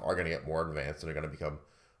and stuff, are gonna get more advanced, and they're gonna become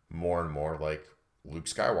more and more like Luke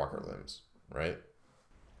Skywalker limbs, right?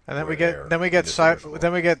 And then we get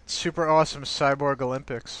super awesome cyborg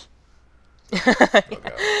Olympics.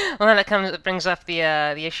 Well, then it brings up the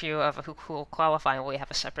issue of who will qualify. Will we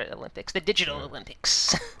have a separate Olympics, the digital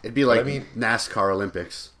Olympics? It'd be like NASCAR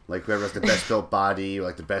Olympics, like whoever has the best built body,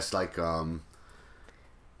 like the best best.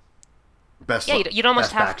 Yeah, you'd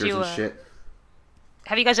almost best have to. And shit.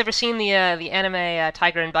 Have you guys ever seen the anime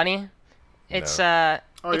Tiger and Bunny? It's a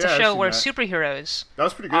show where superheroes. That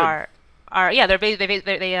was pretty good.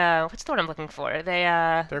 They what's the word I'm looking for? They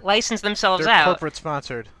license themselves they're out. Corporate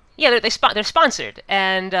sponsored. Yeah, they're sponsored,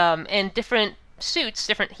 and different suits,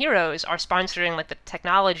 different heroes are sponsoring like the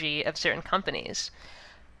technology of certain companies.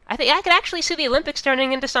 I think I could actually see the Olympics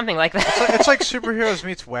turning into something like that. It's like superheroes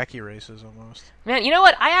meets wacky races almost. Man, you know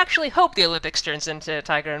what? I actually hope the Olympics turns into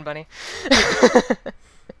Tiger and Bunny.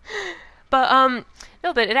 But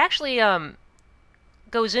it actually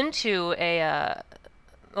goes into a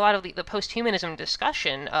lot of the post-humanism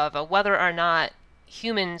discussion of whether or not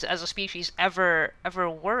humans as a species ever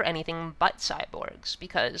were anything but cyborgs,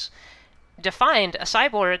 because defined, a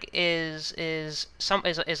cyborg is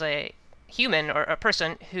a human or a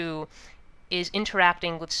person who is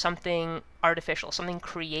interacting with something artificial, something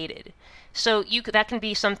created. So that can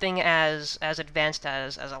be something as advanced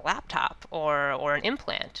as a laptop or an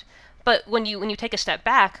implant. But when you take a step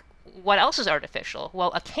back, what else is artificial?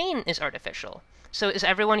 Well, a cane is artificial. So is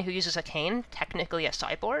everyone who uses a cane technically a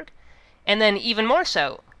cyborg? And then even more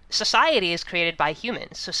so, society is created by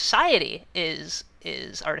humans. So society is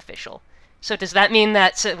artificial. So does that mean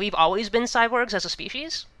that we've always been cyborgs as a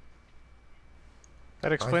species?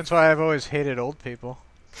 That explains why I've always hated old people.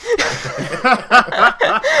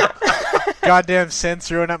 Goddamn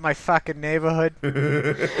synths ruin up my fucking neighborhood.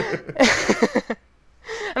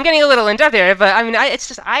 I'm getting a little in depth here, but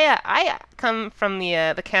I come from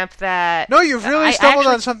the camp that... No, you've really stumbled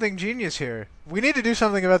on something genius here. We need to do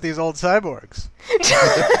something about these old cyborgs.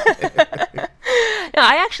 No,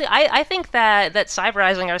 I think that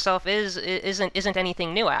cyberizing ourselves isn't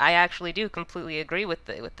anything new. I actually do completely agree with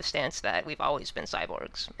the stance that we've always been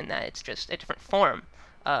cyborgs, and that it's just a different form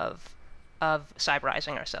of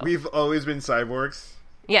cyberizing ourselves. We've always been cyborgs.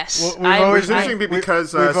 Yes, Well, we've always Which is interesting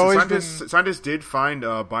because we've always scientists did find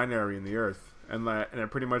binary in the Earth, and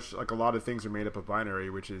pretty much like a lot of things are made up of binary,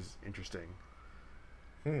 which is interesting.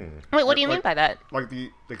 Wait, what do you mean by that? Like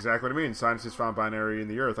exactly what I mean. Scientists found binary in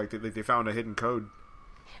the Earth, like they found a hidden code.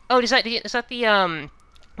 Oh, is that the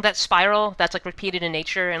that spiral that's like repeated in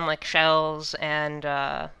nature and like shells and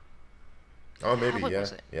Oh, maybe, what yeah.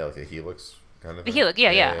 was it? Yeah, like a helix kind of the thing. helix?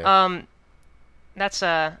 Yeah. That's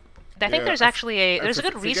I think Yeah, there's actually there's a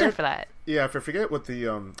good forget- reason for that. Yeah, I forget what the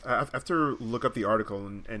I have to look up the article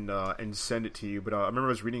and send it to you. But I remember I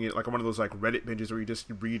was reading it like on one of those like Reddit binges where you just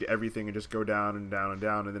read everything and just go down and down and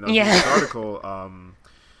down. And then I was reading this article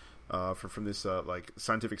from this like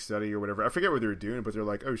scientific study or whatever. I forget what they were doing, but they're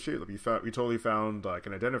like, oh shit, we totally found like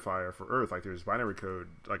an identifier for Earth. Like there's binary code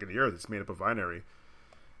like in the Earth. It's made up of binary.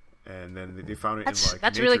 And then they found it in like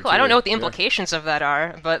That's nature, really cool. I too. don't know what the Yeah. implications of that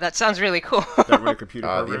are, but that sounds really cool. That run a computer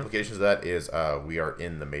The program. implications of that is we are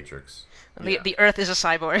in the Matrix. The Earth is a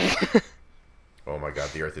cyborg. Oh my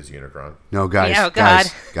god, the Earth is Unicron. No, guys, Yeah, oh, God.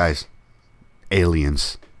 guys,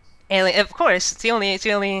 aliens. Alien, of course. It's the only I'm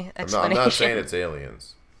explanation. not saying it's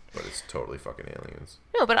aliens, but it's totally fucking aliens.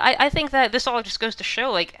 No, but I think that this all just goes to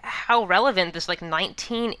show like how relevant this like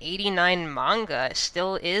 1989 manga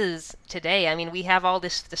still is today. I mean, we have all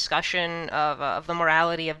this discussion of the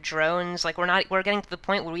morality of drones. Like we're getting to the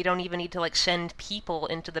point where we don't even need to like send people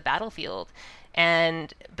into the battlefield.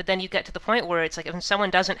 But then you get to the point where it's like if someone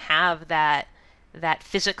doesn't have that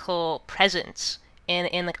physical presence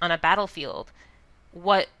in like on a battlefield,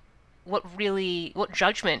 what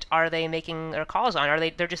judgment are they making their calls on?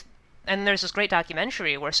 They're just. And there's this great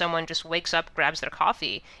documentary where someone just wakes up, grabs their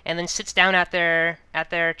coffee, and then sits down at their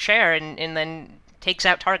chair and then takes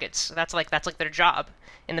out targets. That's like their job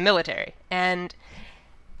in the military. And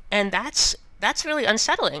that's really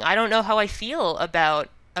unsettling. I don't know how I feel about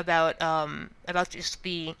just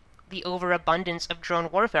the overabundance of drone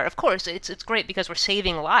warfare. Of course, it's great because we're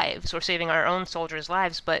saving lives. We're saving our own soldiers'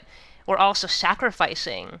 lives, but we're also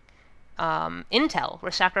sacrificing intel. We're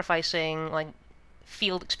sacrificing like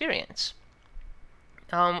field experience.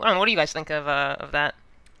 I don't know, what do you guys think of that?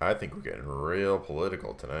 I think we're getting real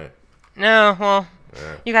political tonight. No, well,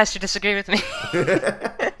 Yeah. you guys should disagree with me.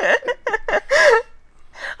 I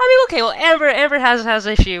mean, okay, well, Amber has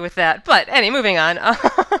issue with that, but anyway, moving on.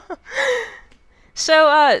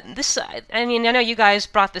 So, this, I mean, I know you guys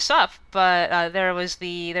brought this up, but there is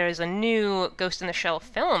a new Ghost in the Shell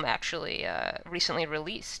film actually recently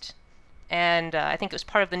released. And I think it was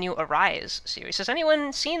part of the new Arise series. Has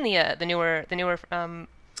anyone seen the newer OVA,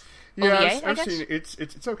 Yeah, I I've guess? seen it.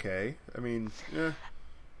 It's okay. I mean, yeah.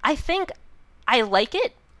 I think I like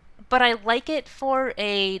it, but I like it for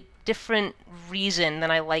a different reason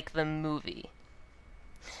than I like the movie.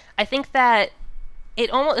 I think that it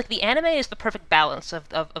almost like the anime is the perfect balance of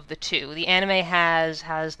the two. The anime has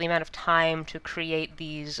the amount of time to create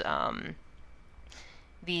these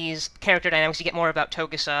character dynamics. You get more about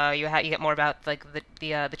Togusa. You get more about like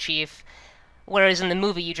the chief. Whereas in the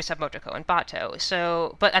movie, you just have Motoko and Bato.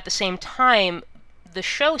 So, but at the same time, the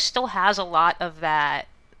show still has a lot of that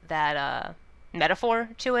metaphor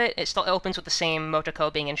to it. It still opens with the same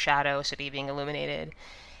Motoko being in shadow, City being illuminated.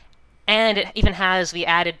 And it even has the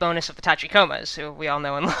added bonus of the Tachikomas, who we all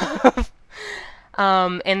know and love.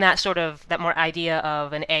 And that more idea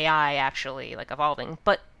of an AI actually, like, evolving.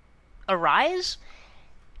 But Arise,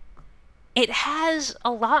 it has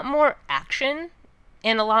a lot more action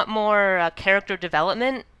and a lot more character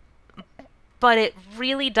development, but it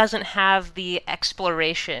really doesn't have the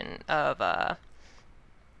exploration of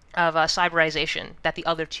cyberization that the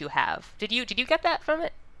other two have. Did you get that from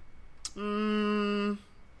it?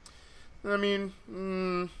 I mean, I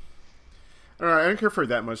don't know. I didn't care for it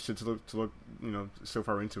that much to look, so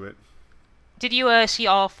far into it. Did you see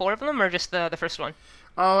all four of them, or just the first one?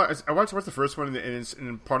 I watched the first one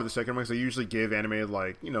and part of the second one because I usually give anime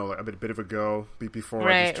like a bit of a go before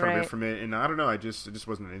I just turn away from it, and I don't know, I just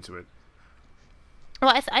wasn't into it.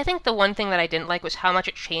 Well, I think the one thing that I didn't like was how much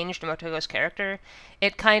it changed Motoko's character.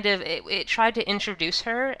 It kind of it tried to introduce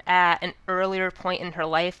her at an earlier point in her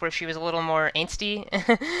life where she was a little more angsty,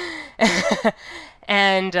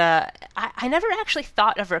 and I never actually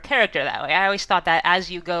thought of her character that way. I always thought that as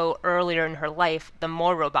you go earlier in her life, the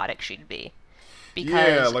more robotic she'd be.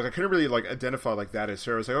 Because I couldn't really identify that as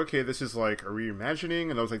her. I was like, okay, this is like a reimagining,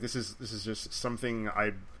 and I was like, this is just something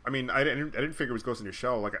I didn't figure it was Ghost in the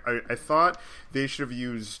Shell. I thought they should have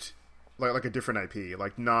used like a different IP,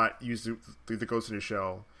 like not use the Ghost in the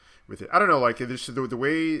Shell with it. I don't know, like just the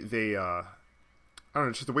way they I don't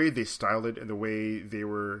know, just the way they styled it and the way they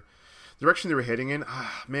were direction they were heading in.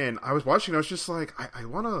 Man, I was watching, I was just like, I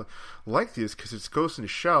want to like this because it's Ghost in the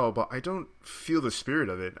Shell, but I don't feel the spirit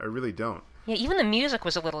of it. I really don't. Yeah, even the music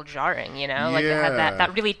was a little jarring, you know? Like, it had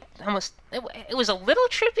that really almost... It was a little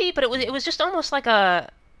trippy, but it was just almost like a...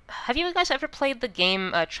 Have you guys ever played the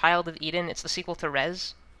game Child of Eden? It's the sequel to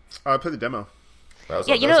Rez. I played the demo.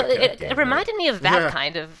 Yeah, you know, it reminded me of that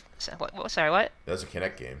kind of... Sorry, what? That was a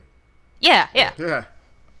Kinect game. Yeah. Yeah.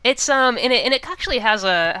 It's and it actually has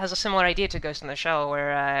a similar idea to Ghost in the Shell,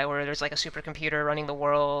 where there's like a supercomputer running the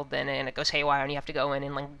world, and it goes haywire, and you have to go in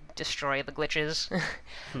and like destroy the glitches.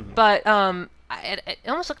 But it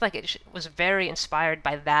almost looked like it was very inspired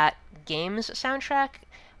by that game's soundtrack,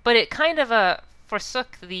 but it kind of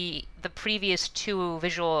forsook the previous 2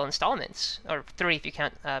 visual installments, or 3 if you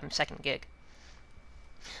count Second Gig.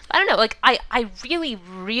 I don't know, like, I really,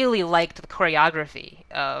 really liked the choreography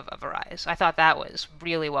of Arise. I thought that was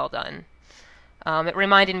really well done. It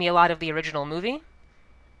reminded me a lot of the original movie.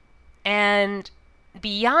 And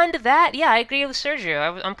beyond that, yeah, I agree with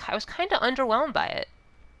Sergio. I was kind of underwhelmed by it.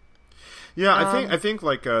 Yeah, I think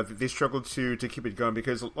like they struggled to keep it going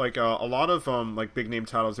because like a lot of like big name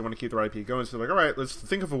titles, they want to keep their IP going. So they're like, all right, let's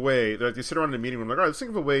think of a way. They sit around in a meeting room like, all right, let's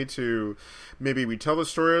think of a way to maybe we tell the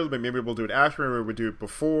story, but maybe we'll do it after, maybe we'll do it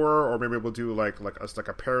before, or maybe we'll do like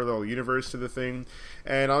a parallel universe to the thing.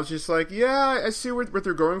 And I was just like, yeah, I see what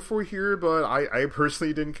they're going for here, but I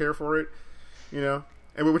personally didn't care for it, you know.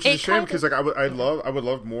 And which is a shame because like I would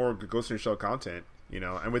love more Ghost in the Shell content. You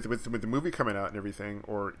know, and with the movie coming out and everything,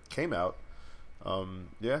 or came out,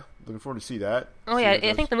 yeah, looking forward to see that. Oh yeah,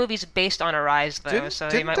 I think the movie's based on Arise though,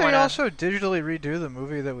 didn't you might want to. also digitally redo the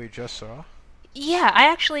movie that we just saw? Yeah,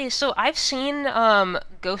 I've seen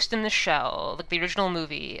Ghost in the Shell, like the original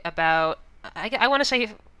movie, about I want to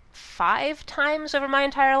say 5 times over my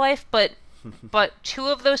entire life, but 2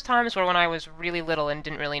 of those times were when I was really little and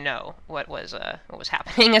didn't really know what was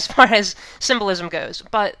happening as far as symbolism goes.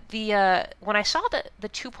 But when I saw the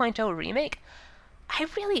 2.0 remake,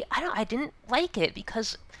 I didn't like it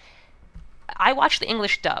because I watched the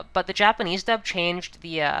English dub, but the Japanese dub changed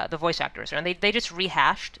the voice actors, and they just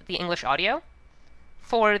rehashed the English audio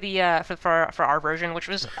for for our version, which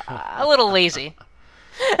was a little lazy.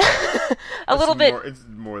 It's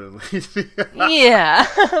more than lazy. Yeah,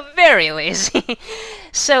 very lazy.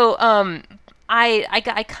 So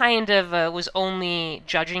I kind of was only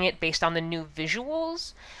judging it based on the new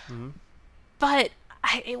visuals, but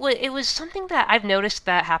it was something that I've noticed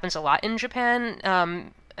that happens a lot in Japan.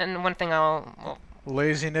 And one thing I'll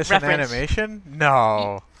laziness reference. in animation?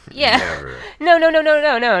 No. Yeah.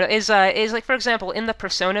 Never. No. Is like, for example, in the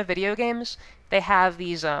Persona video games, they have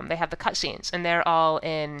these they have the cutscenes, and they're all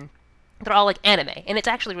like anime, and it's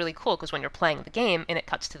actually really cool because when you're playing the game and it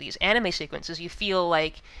cuts to these anime sequences, you feel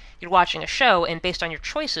like you're watching a show, and based on your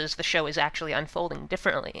choices, the show is actually unfolding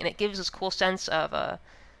differently, and it gives this cool sense of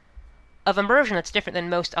immersion that's different than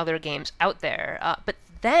most other games out there. But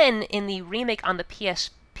then in the remake on the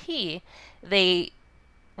PSP,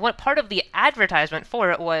 what part of the advertisement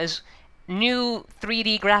for it was new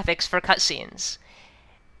 3D graphics for cutscenes.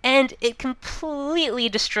 And it completely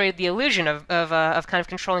destroyed the illusion of kind of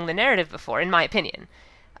controlling the narrative before, in my opinion.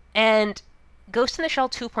 And Ghost in the Shell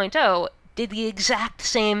 2.0 did the exact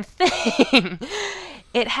same thing.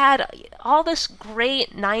 It had all this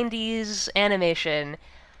great 90s animation,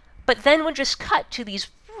 but then would just cut to these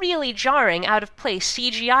really jarring, out of place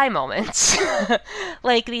CGI moments.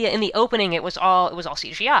 Like in the opening, it was all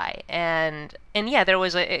CGI, and yeah, it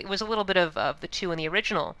was a little bit of the 2 in the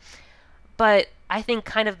original, but I think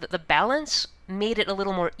kind of the balance made it a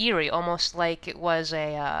little more eerie, almost like it was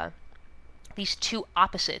these 2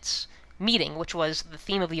 opposites meeting, which was the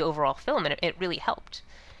theme of the overall film, and it really helped.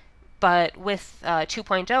 But with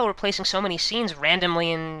 2.0 replacing so many scenes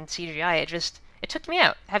randomly in CGI, it took me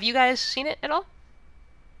out. Have you guys seen it at all?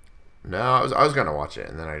 No, I was gonna watch it,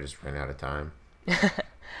 and then I just ran out of time.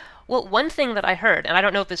 Well, one thing that I heard, and I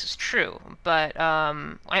don't know if this is true, but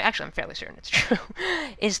I'm fairly certain it's true,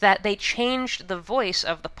 is that they changed the voice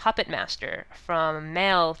of the puppet master from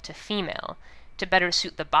male to female to better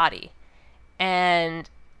suit the body. And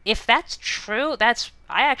if that's true, I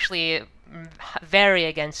actually very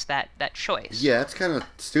against that choice. Yeah, that's kind of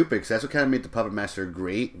stupid, because that's what kind of made the Puppet Master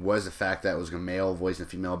great, was the fact that it was a male voice and a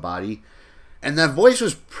female body. And that voice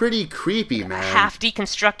was pretty creepy, man. A half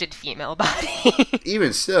deconstructed female body.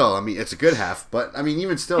 Even still, I mean, it's a good half, but I mean,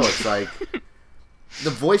 even still, it's like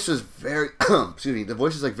the voice was very, excuse me, the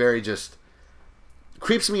voice is like very just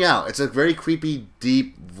creeps me out. It's a very creepy,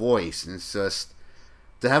 deep voice, and it's just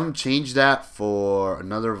to have him change that for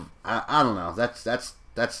another. I don't know. That's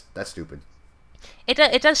stupid.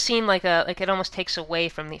 It does seem like it almost takes away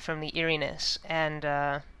from the eeriness, and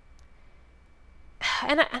I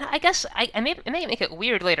guess it may make it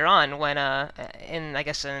weird later on when in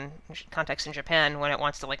context in Japan when it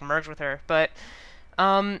wants to like merge with her, but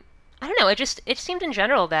I don't know. It seemed in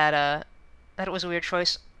general that it was a weird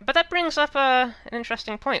choice. But that brings up an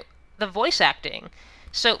interesting point: the voice acting.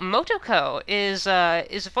 So Motoko is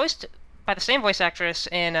voiced by the same voice actress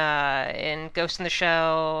in Ghost in the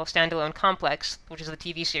Shell Standalone Complex, which is the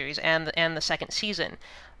TV series, and the second season.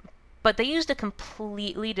 But they used a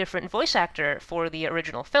completely different voice actor for the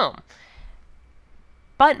original film.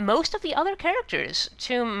 But most of the other characters,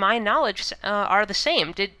 to my knowledge, are the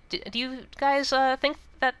same. Do you guys think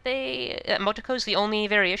that Motoko's the only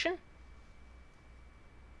variation?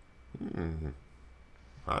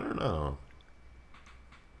 I don't know.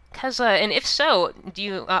 And if so, do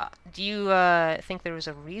you think there was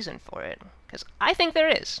a reason for it? Because I think there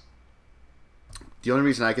is. The only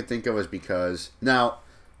reason I could think of is because now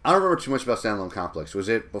I don't remember too much about Standalone Complex. Was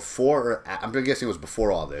it before? Or I'm guessing it was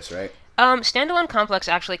before all this, right? Standalone Complex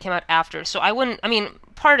actually came out after, so I wouldn't. I mean,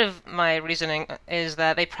 part of my reasoning is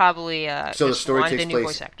that they probably so the just story wanted takes a new place.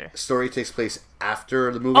 voice actor. Story takes place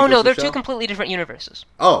after the movie. Oh no, Ghost in they're the two Shell? completely different universes.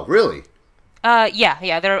 Oh, really?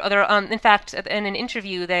 Yeah. They're in fact, in an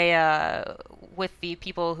interview, they with the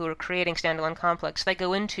people who are creating Standalone Complex, they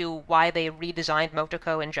go into why they redesigned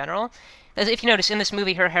Motoko in general. As if you notice in this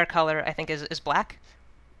movie, her hair color I think is black,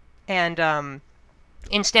 and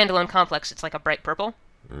in Standalone Complex it's like a bright purple.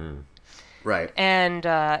 Right. And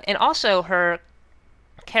also her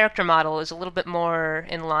character model is a little bit more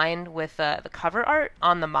in line with the cover art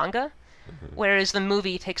on the manga, whereas the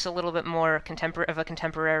movie takes a little bit more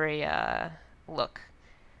contemporary look.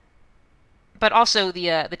 But also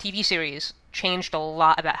the TV series changed a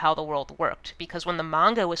lot about how the world worked, because when the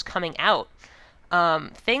manga was coming out,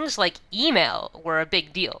 things like email were a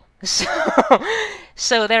big deal.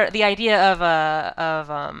 So the idea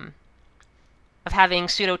of having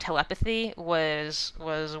pseudo telepathy was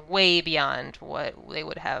way beyond what they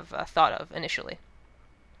would have thought of initially.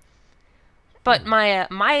 But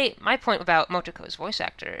my point about Motoko's voice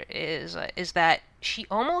actor is that she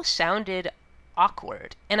almost sounded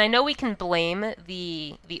awkward, and I know we can blame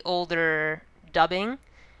the older dubbing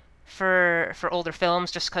for older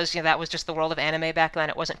films just because that was just the world of anime back then.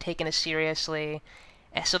 It wasn't taken as seriously,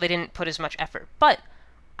 so they didn't put as much effort. But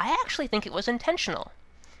I actually think it was intentional,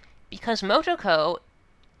 because Motoko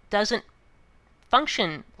doesn't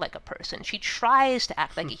function like a person. She tries to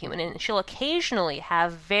act like a human, and she'll occasionally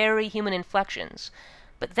have very human inflections.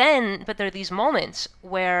 But there are these moments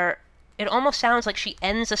where it almost sounds like she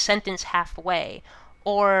ends a sentence halfway,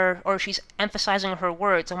 or she's emphasizing her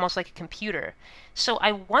words almost like a computer. So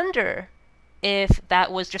I wonder if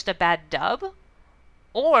that was just a bad dub,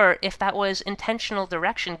 or if that was intentional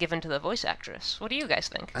direction given to the voice actress. What do you guys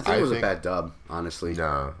think? I think it was a bad dub, honestly.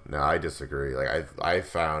 No, I disagree. Like I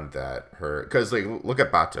found that because like look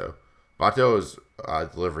at Bato. Bato's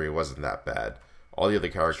delivery wasn't that bad. All the other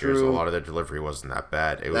characters, True. a lot of their delivery wasn't that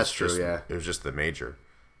bad. That's true, yeah. It was just the major.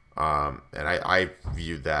 And I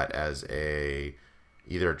viewed that as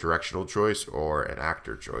either a directional choice or an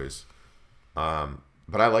actor choice.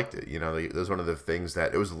 But I liked it. It was one of the things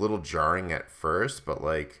that it was a little jarring at first, but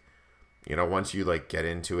like, once you like get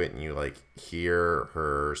into it and you like hear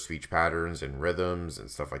her speech patterns and rhythms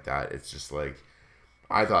and stuff like that, it's just like,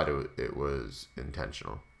 I thought it was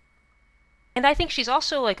intentional. And I think she's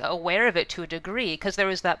also like aware of it to a degree, because there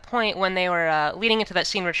was that point when they were leading into that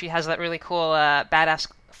scene where she has that really cool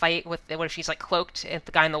badass fight where she's like cloaked at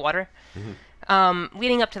the guy in the water. Mm-hmm.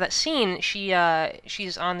 Leading up to that scene,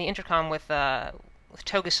 she's on the intercom with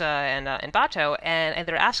Togusa and Bato, and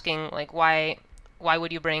they're asking like why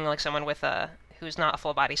would you bring like someone with who's not a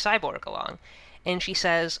full body cyborg along? And she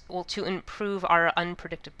says, well, to improve our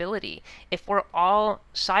unpredictability. If we're all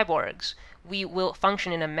cyborgs, we will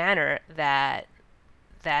function in a manner that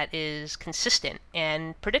is consistent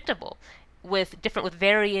and predictable. With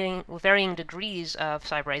varying degrees of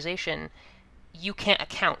cyberization, you can't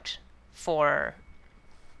account for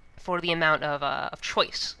the amount of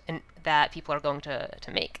choice that people are going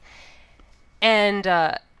to make. And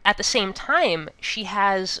at the same time, she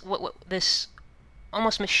has this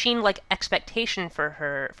almost machine-like expectation for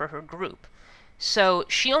her group. So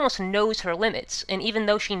she almost knows her limits, and even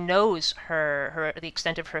though she knows the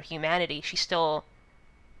extent of her humanity, she still,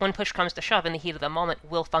 when push comes to shove in the heat of the moment,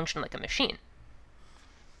 will function like a machine.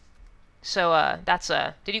 So that's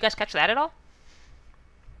did you guys catch that at all?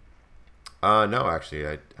 No, actually,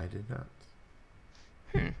 I did not.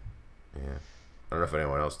 Yeah. I don't know if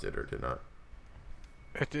anyone else did or did not.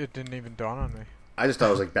 It didn't even dawn on me. I just thought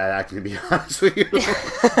it was like bad acting, to be honest with you.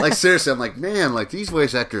 Like seriously, I'm like, man, like these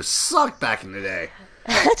voice actors sucked back in the day.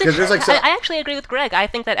 Because there's like, I actually agree with Greg. I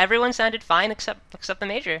think that everyone sounded fine except the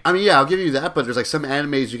Major. I mean, yeah, I'll give you that, but there's like some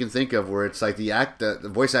animes you can think of where it's like the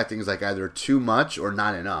voice acting is like either too much or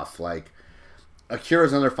not enough. Like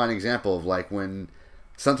Akira's another fine example of like when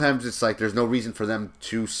sometimes it's like there's no reason for them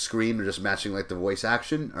to scream, they're just matching like the voice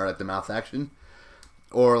action or like the mouth action.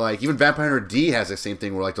 Or like even Vampire Hunter D has the same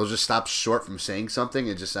thing where like they'll just stop short from saying something.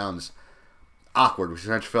 It just sounds awkward. Which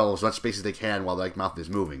trying to fill as much space as they can while the like, mouth is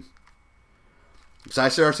moving. So I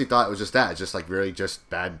seriously thought it was just that. It's just like really just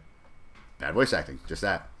bad voice acting. Just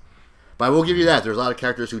that. But I will give you that. There's a lot of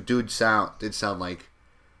characters who did sound like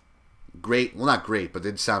great. Well, not great, but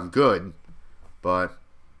did sound good. But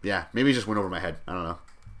yeah, maybe it just went over my head. I don't know.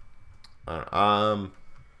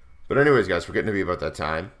 But anyways, guys, we're getting to be about that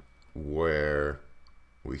time where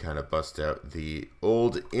we kind of bust out the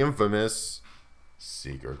old infamous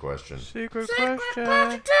secret question. Secret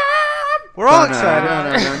question. We're all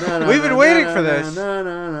excited. We've been waiting for this.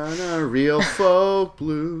 Real folk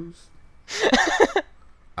blues.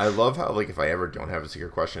 I love how, like, if I ever don't have a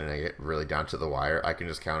secret question and I get really down to the wire, I can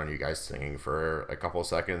just count on you guys singing for a couple of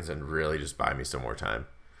seconds and really just buy me some more time.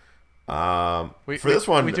 This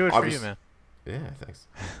one, we do it for you, man. Yeah, thanks.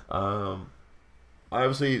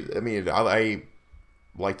 Obviously, I mean, I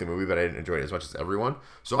liked the movie, but I didn't enjoy it as much as everyone.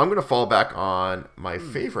 So I'm going to fall back on my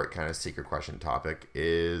favorite kind of secret question topic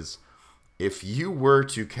is if you were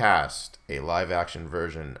to cast a live action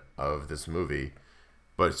version of this movie,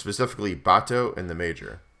 but specifically Bato and the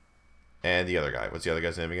Major and the other guy. What's the other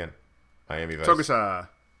guy's name again? Miami Vice. Togusa.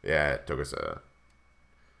 Yeah, Togusa.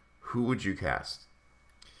 Who would you cast?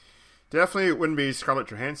 Definitely it wouldn't be Scarlett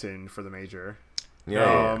Johansson for the Major.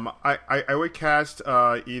 Yeah. I would cast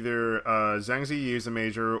either Zhang Ziyi as the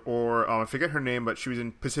Major or I forget her name, but she was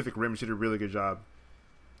in Pacific Rim. She did a really good job.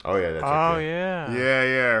 Oh yeah, that's Oh okay. yeah.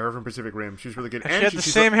 Yeah, her from Pacific Rim. She was really good. And she had the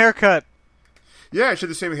same haircut. Yeah, she had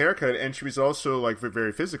the same haircut, and she was also like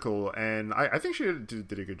very physical. And I think she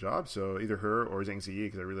did a good job. So either her or Zhang Ziyi,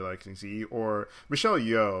 because I really like Zhang Ziyi, or Michelle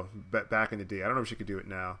Yeoh back in the day. I don't know if she could do it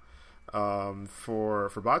now.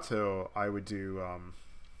 For Bato, I would do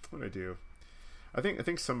what would I do? I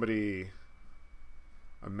think somebody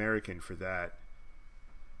American for that.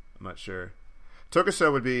 I'm not sure.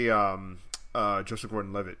 Tokusa would be Joseph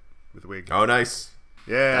Gordon-Levitt with a wig. Oh, nice.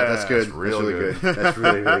 Yeah, That's good. That's really good. good. That's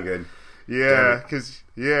really good. Yeah, because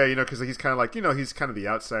he's kind of like he's kind of the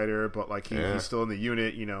outsider, but like he's still in the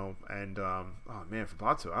unit, And oh man, for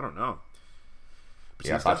Bato, I don't know.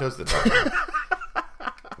 Yeah, Bato's the dark.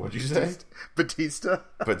 What'd you say? Batista.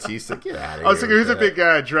 Batista, get out of here. I was thinking, who's a with big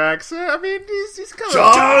guy? Drax. I mean, he's kind of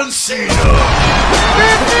John Cena. Damn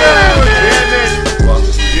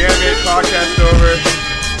it! Podcast over.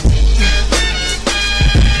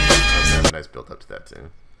 I have a nice build up to that too.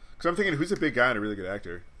 Because I'm thinking, who's a big guy and a really good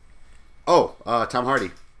actor? Oh, Tom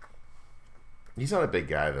Hardy. He's not a big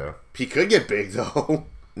guy though. He could get big though.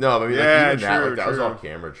 No, I mean, Yeah, like, even that, true, like, that was true. all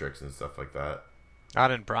camera tricks and stuff like that.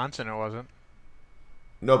 Not in Bronson, it wasn't.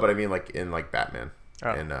 No, but I mean, like in like Batman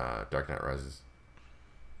Oh. and Dark Knight Rises.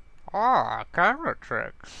 Ah, camera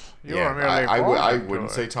tricks. You Yeah, are merely I born wouldn't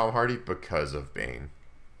to say it. Tom Hardy because of Bane.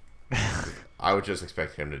 I would just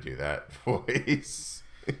expect him to do that voice.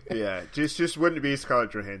 Yeah, just wouldn't be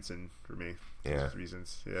Scarlett Johansson for me. Yeah. Those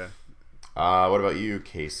reasons. Yeah. What about you,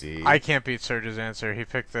 Casey? I can't beat Serge's answer. He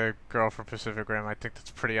picked the girl from Pacific Rim. I think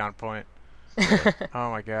that's pretty on point.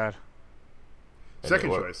 Oh my god. And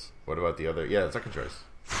Second what- choice. What about the other? Yeah, second choice.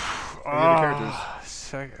 Any other characters?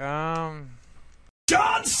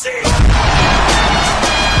 John Cena.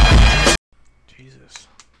 Jesus.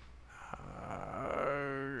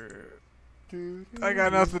 I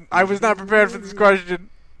got nothing. I was not prepared for this question.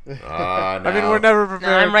 I mean, we're never No,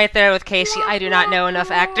 prepared. I'm right there with Casey. I do not know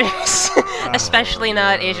enough actors, especially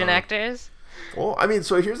not Asian actors. Well, I mean,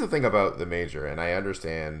 so here's the thing about the Major, and I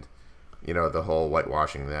understand, the whole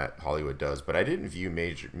whitewashing that Hollywood does, but I didn't view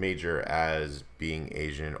Major as being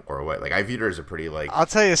Asian or white. Like, I viewed her as a pretty, like, I'll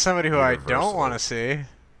tell you somebody who I universal. don't want to see.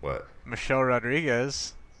 What? Michelle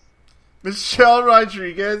Rodriguez. Michelle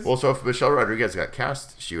Rodriguez. Well, so if Michelle Rodriguez got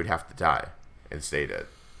cast, she would have to die and stay dead.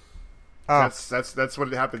 Oh, That's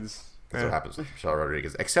what happens. That's Yeah. what happens to Michelle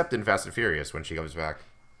Rodriguez, except in Fast and Furious when she comes back.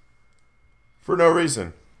 For no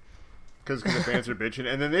reason. Because the fans are bitching,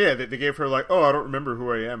 and then they gave her like, oh, I don't remember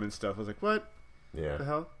who I am and stuff. I was like, what Yeah. the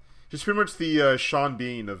hell? Just pretty much the Sean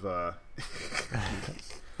Bean of of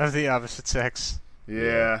the opposite sex.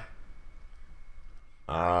 yeah.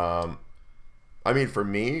 I mean, for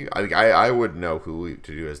me, I would know who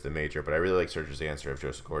to do as the Major, but I really like Serge's answer of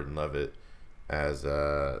Joseph Gordon-Levitt as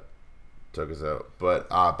Togusa. But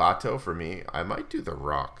Bato, for me, I might do The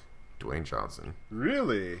Rock, Dwayne Johnson.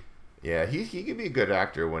 Really? Yeah, he can be a good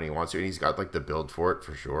actor when he wants to, and he's got like the build for it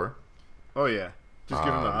for sure. Oh yeah, just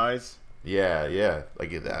give him the eyes. Yeah.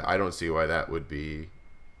 Like I don't see why that would be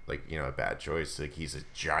like a bad choice. Like he's a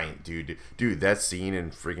giant dude. Dude, that scene in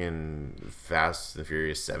friggin' Fast and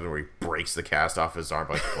Furious 7 where he breaks the cast off his arm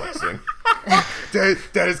by flexing.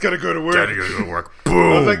 Daddy's gotta go to work. Daddy gotta go to work.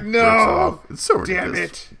 Boom. I was like, no. It's so ridiculous. Damn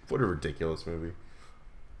it. What a ridiculous movie.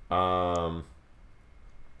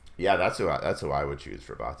 Yeah, that's who I would choose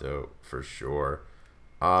for Bato for sure.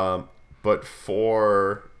 But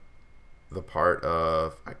for the part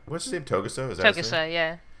of what's his name, Togusa? Is that his name? Togusa,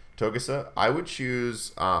 yeah. Togusa, I would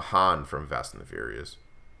choose Han from Fast and the Furious.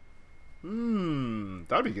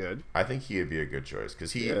 That'd be good. I think he would be a good choice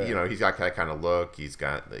because he's got that kind of look. He's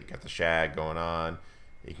got the shag going on.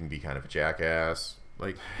 He can be kind of a jackass.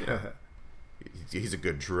 Like, he's a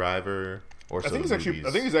good driver. Or I think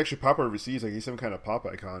he's actually pop overseas. Like he's some kind of pop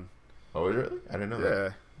icon. Oh, really? I didn't know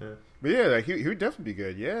that. Yeah. But yeah, like, he would definitely be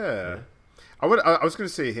good. Yeah. I was gonna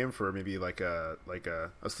say him for maybe like a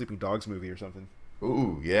Sleeping Dogs movie or something.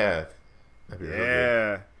 Ooh, yeah. That'd be real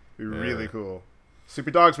good. Be really cool.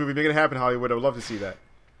 Sleeping Dogs movie, make it happen, Hollywood. I would love to see that.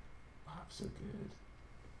 Oh, so good.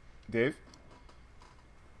 Dave?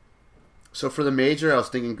 So for the Major, I was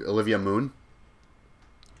thinking Olivia Munn.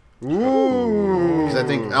 Ooh. Because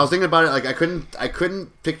I was thinking about it. Like I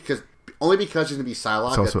couldn't pick because she's gonna be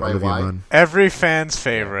Psylocke. That's probably why. Every fan's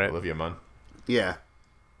favorite. Olivia Munn. Yeah.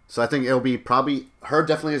 So I think it'll be probably her.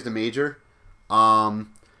 Definitely as the Major.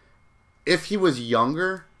 If he was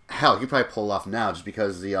younger, hell, he'd probably pull it off now, just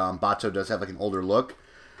because the Bato does have like an older look.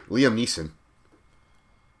 Liam Neeson.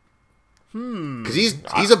 Because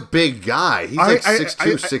he's a big guy. He's like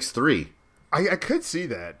 6'2", 6'3". I could see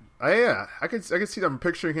that. I could see them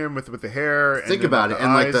picturing him with the hair. Think about it,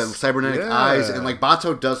 and like the cybernetic eyes, and like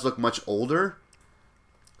Bato does look much older,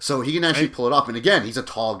 so he can actually pull it off. And again, he's a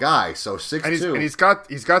tall guy, so 6'2", and he's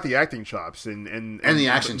got the acting chops and the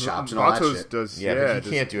action chops and all that shit. But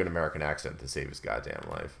he can't do an American accent to save his goddamn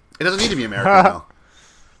life. It doesn't need to be American though.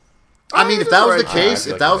 I mean, if that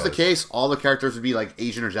was the case, all the characters would be like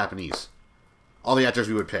Asian or Japanese. All the actors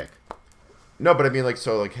we would pick. No, but I mean,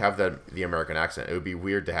 have the American accent. It would be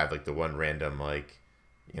weird to have like the one random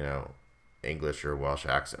English or Welsh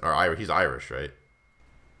accent or Irish. He's Irish, right?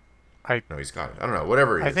 No, he's Scottish. I don't know.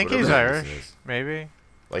 Whatever. I think he's Irish. Maybe.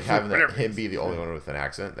 Like having him be the only one with an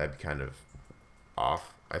accent, that'd be kind of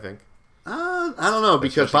off. I think. I don't know,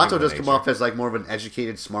 because Bato does come off as like more of an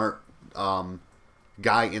educated, smart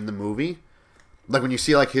guy in the movie. Like when you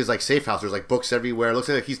see like his like safe house, there's like books everywhere. It looks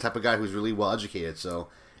like he's the type of guy who's really well educated. So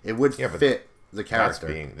it would fit the character.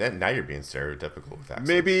 Now you're being stereotypical with that.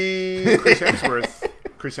 Maybe Chris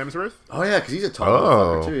Hemsworth. Oh yeah, because he's a tall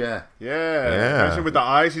motherfucker too. Yeah. Especially with the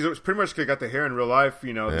eyes, he's pretty much got the hair in real life.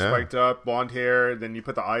 The spiked up blonde hair. Then you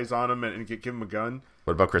put the eyes on him and give him a gun.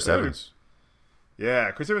 What about Chris Evans?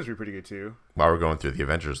 Yeah, Chris Evans would be pretty good too. While we're going through the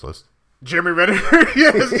Avengers list. Jeremy Renner.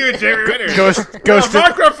 Yeah, let's do it, Jeremy Renner.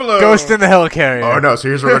 Mark Ruffalo. Ghost in the Helicarrier. Oh no! So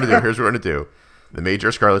here's what we're gonna do. The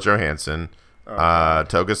Major, Scarlett Johansson.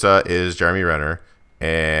 Togusa is Jeremy Renner,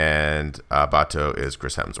 and Bato is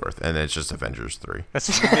Chris Hemsworth, and then it's just Avengers 3.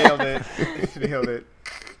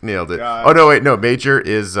 Nailed it. God. Oh no, wait, no. Major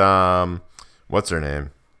is what's her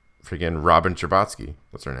name? Freaking Robin Scherbatsky.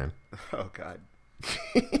 What's her name? Oh God.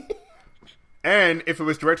 And if it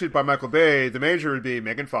was directed by Michael Bay, the Major would be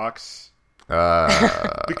Megan Fox.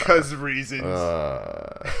 Because of reasons.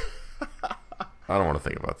 I don't want to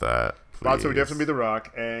think about that. Bato would definitely be The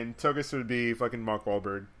Rock, and Togusa would be fucking Mark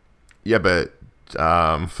Wahlberg. Yeah, but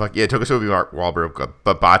Togusa would be Mark Wahlberg,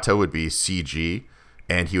 but Bato would be CG,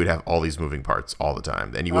 and he would have all these moving parts all the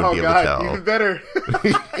time, and you wouldn't be able to tell. Even better.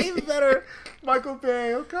 Even better. Michael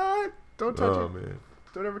Bay. Oh God, don't touch it. Man.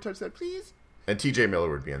 Don't ever touch that, please. And T.J.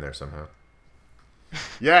 Miller would be in there somehow.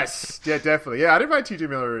 Yes, yeah, definitely. Yeah, I didn't mind T.J.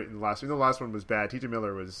 Miller in the last one. The last one was bad. T.J.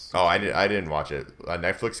 Miller was. Oh, I didn't watch it.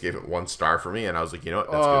 Netflix gave it 1 star for me, and I was like, you know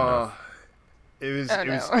what, that's good enough.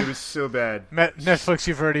 It was so bad. Netflix,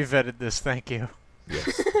 you've already vetted this. Thank you.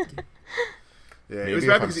 Yes. Yeah, maybe it was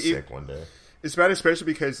bad if I'm because sick one day. It's bad, especially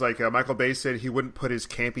because Michael Bay said he wouldn't put his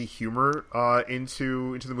campy humor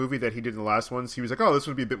into the movie that he did in the last ones. He was like, "Oh, this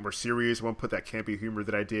one would be a bit more serious. I won't put that campy humor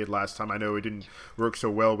that I did last time. I know it didn't work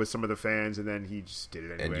so well with some of the fans." And then he just did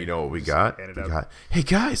it anyway. And you know what we got? Hey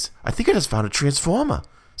guys, I think I just found a transformer.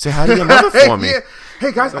 Say hi to your mother for me. Yeah.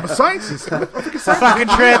 Hey guys, I'm a scientist. Fucking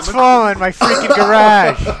transformer in my freaking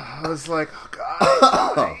garage. I was like, oh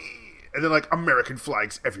God. And and then like American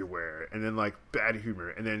flags everywhere, and then like bad humor,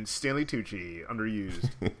 and then Stanley Tucci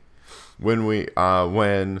underused. When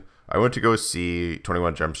I went to go see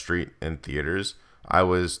 21 Jump Street in theaters, I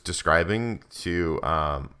was describing to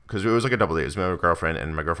because it was like a double date. It was my girlfriend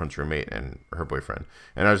and my girlfriend's roommate and her boyfriend,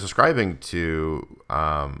 and I was describing to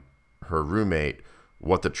her roommate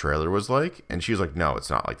what the trailer was like, and she was like, "No, it's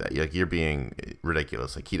not like that. You're being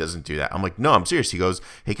ridiculous. Like, he doesn't do that." I'm like, "No, I'm serious." He goes,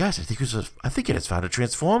 "Hey guys, I think it has found a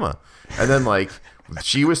transformer." And then like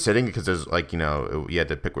she was sitting, because there's like, you know, you had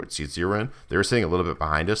to pick what seats you were in. They were sitting a little bit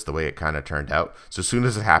behind us, the way it kind of turned out. So as soon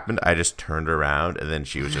as it happened, I just turned around, and then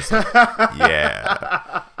she was just like,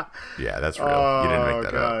 "Yeah, that's real. You didn't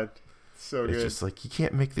make that up." So it's good. just like, you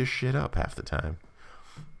can't make this shit up half the time.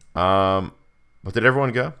 But did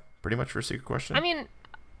everyone go pretty much for a secret question? I mean,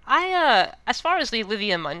 I as far as the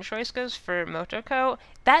Olivia Munn choice goes for Motoko,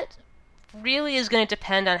 that really is going to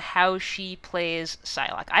depend on how she plays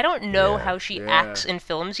Psylocke. I don't know how she acts in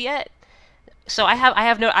films yet, so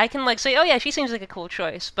I can like say, oh yeah, she seems like a cool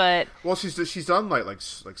choice, but well, she's done like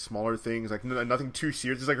smaller things, like nothing too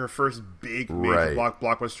serious. It's like her first big major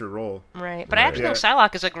blockbuster role. Right, but I actually think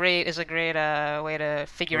Psylocke is a great way to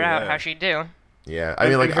figure out how she'd do. Yeah, I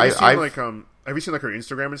mean, like, have you seen like her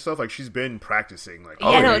Instagram and stuff? Like, she's been practicing. Like,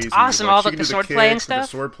 no, it's awesome. Like, all the swordplay and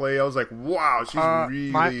stuff. The swordplay. I was like, wow, she's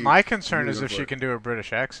really. My concern really is if she can do a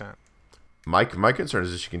British accent. My concern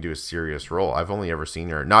is if she can do a serious role. I've only ever seen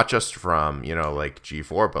her not just from, you know, like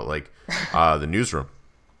G4, but like the Newsroom.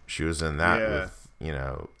 She was in that with, you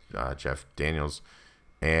know, Jeff Daniels,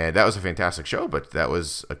 and that was a fantastic show. But that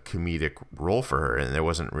was a comedic role for her, and there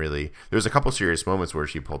was a couple serious moments where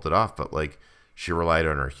she pulled it off, but like, she relied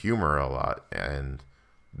on her humor a lot, and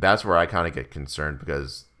that's where I kind of get concerned,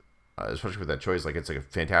 because especially with that choice, like, it's like a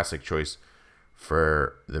fantastic choice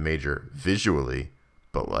for the Major visually,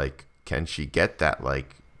 but like, can she get that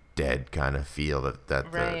like dead kind of feel that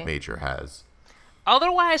the Major has?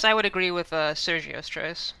 Otherwise, I would agree with Sergio's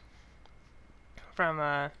choice from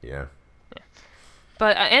yeah.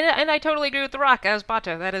 But and I totally agree with The Rock as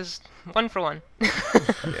Bato. That is 1 for 1.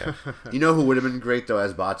 Yeah. You know who would have been great though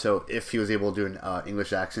as Bato if he was able to do an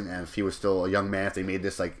English accent, and if he was still a young man, if they made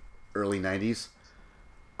this like early '90s?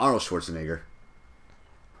 Arnold Schwarzenegger.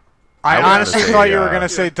 I honestly thought you were going to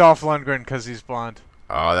say Dolph Lundgren because he's blonde.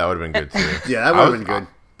 Oh, that would have been good too. Yeah, that would have been good.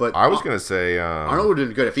 But I was going to say Arnold would have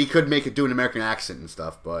been good if he could do an American accent and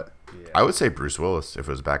stuff. But I would say Bruce Willis if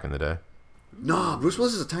it was back in the day. No, Bruce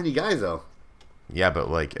Willis is a tiny guy though. Yeah, but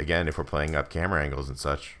like, again, if we're playing up camera angles and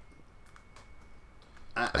such,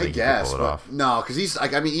 I guess, but no, because he's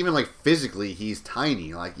like, I mean, even like physically, he's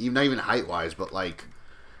tiny. Like, not even height wise, but like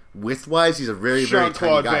width wise, he's a very very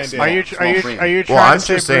tiny guy. Are you trying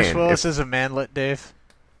to say Bruce Willis is a manlet, Dave?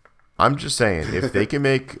 I'm just saying, if they can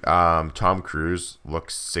make Tom Cruise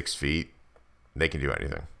look 6 feet, they can do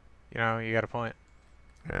anything. You know, you got a point.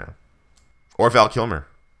 Yeah, or Val Kilmer.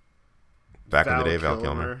 Back in the day, Val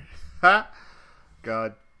Kilmer.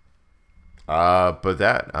 God. But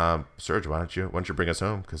that, Serge, why don't you bring us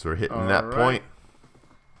home, because we're hitting that point.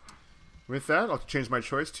 With that, I'll change my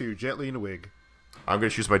choice to Jet Li in a wig. I'm gonna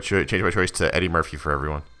change my choice to Eddie Murphy for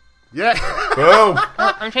everyone. Yeah. Boom.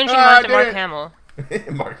 I'm changing mine to Mark Hamill.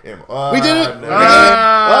 Mark Hamill. We did it. No.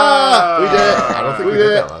 We did it. I don't think we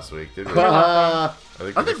did that last week, did we? I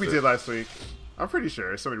think we did last week. I'm pretty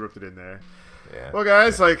sure somebody ripped it in there. Yeah. Well,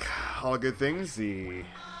 guys, like all good things, the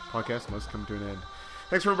podcast must come to an end.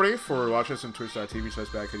 Thanks everybody for watching us on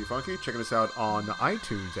twitch.tv/BadCodyFunky, checking us out on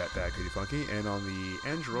iTunes at BadCodyFunky, and on the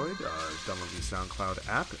Android, download the SoundCloud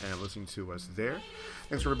app and listening to us there.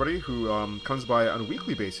 Thanks for everybody who comes by on a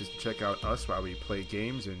weekly basis to check out us while we play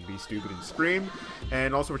games and be stupid and scream,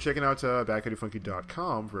 and also for checking out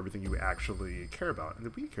BadCodyFunky.com for everything you actually care about and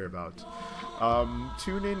that we care about.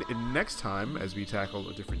 Tune in next time as we tackle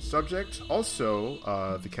a different subject. Also,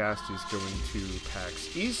 the cast is going to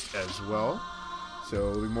PAX East as well. So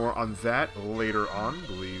there'll be more on that later on,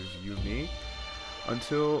 believe you me.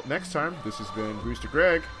 Until next time, this has been Brewster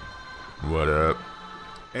Greg. What up?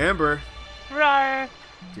 Amber. Rawr.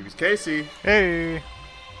 TV's Casey. Hey.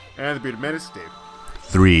 And the Bearded Menace, Dave.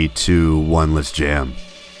 3, 2, 1, let's jam.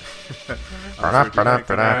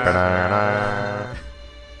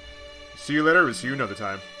 See you later, we'll see you another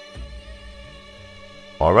time.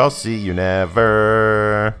 Or I'll see you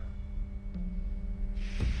never.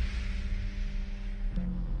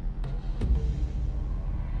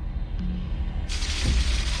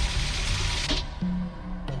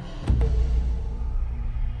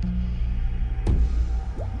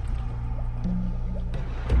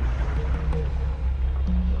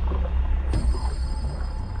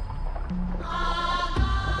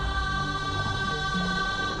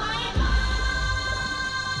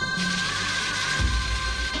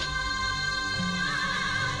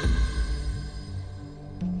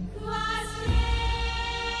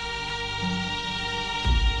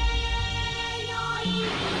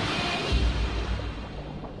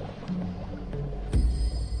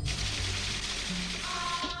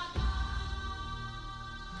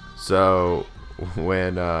 So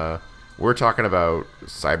when we're talking about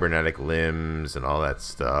cybernetic limbs and all that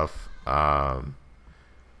stuff, I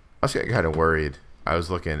was getting kind of worried. I was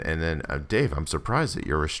looking, and then Dave, I'm surprised that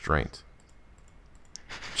you're restrained.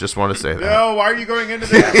 Just want to say that. No, why are you going into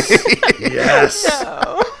this? Yes.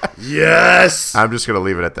 No. Yes. I'm just gonna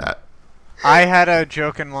leave it at that. I had a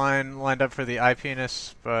joke in line lined up for the eye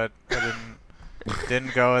penis, but I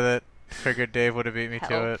didn't go with it. Figured Dave would have beat me to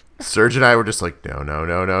Help. it. Serge and I were just like, no.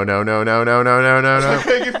 Okay,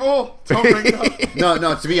 you fool. Don't bring it up.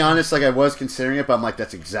 No. To be honest, like I was considering it, but I'm like,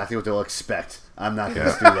 that's exactly what they'll expect. I'm not going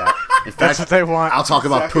to do that. In That's fact, what they want. I'll talk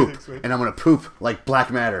about Exactly poop, next week. and I'm going to poop like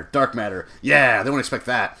black matter, dark matter. Yeah, they won't expect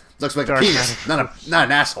that. They'll expect a Dark penis, matter. not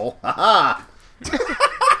an asshole. Ha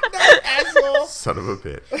Asshole. Son of a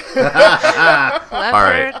bitch. Clever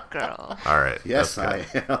right. girl. All right. Yes,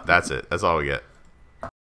 that's good. I am. That's it. That's all we get.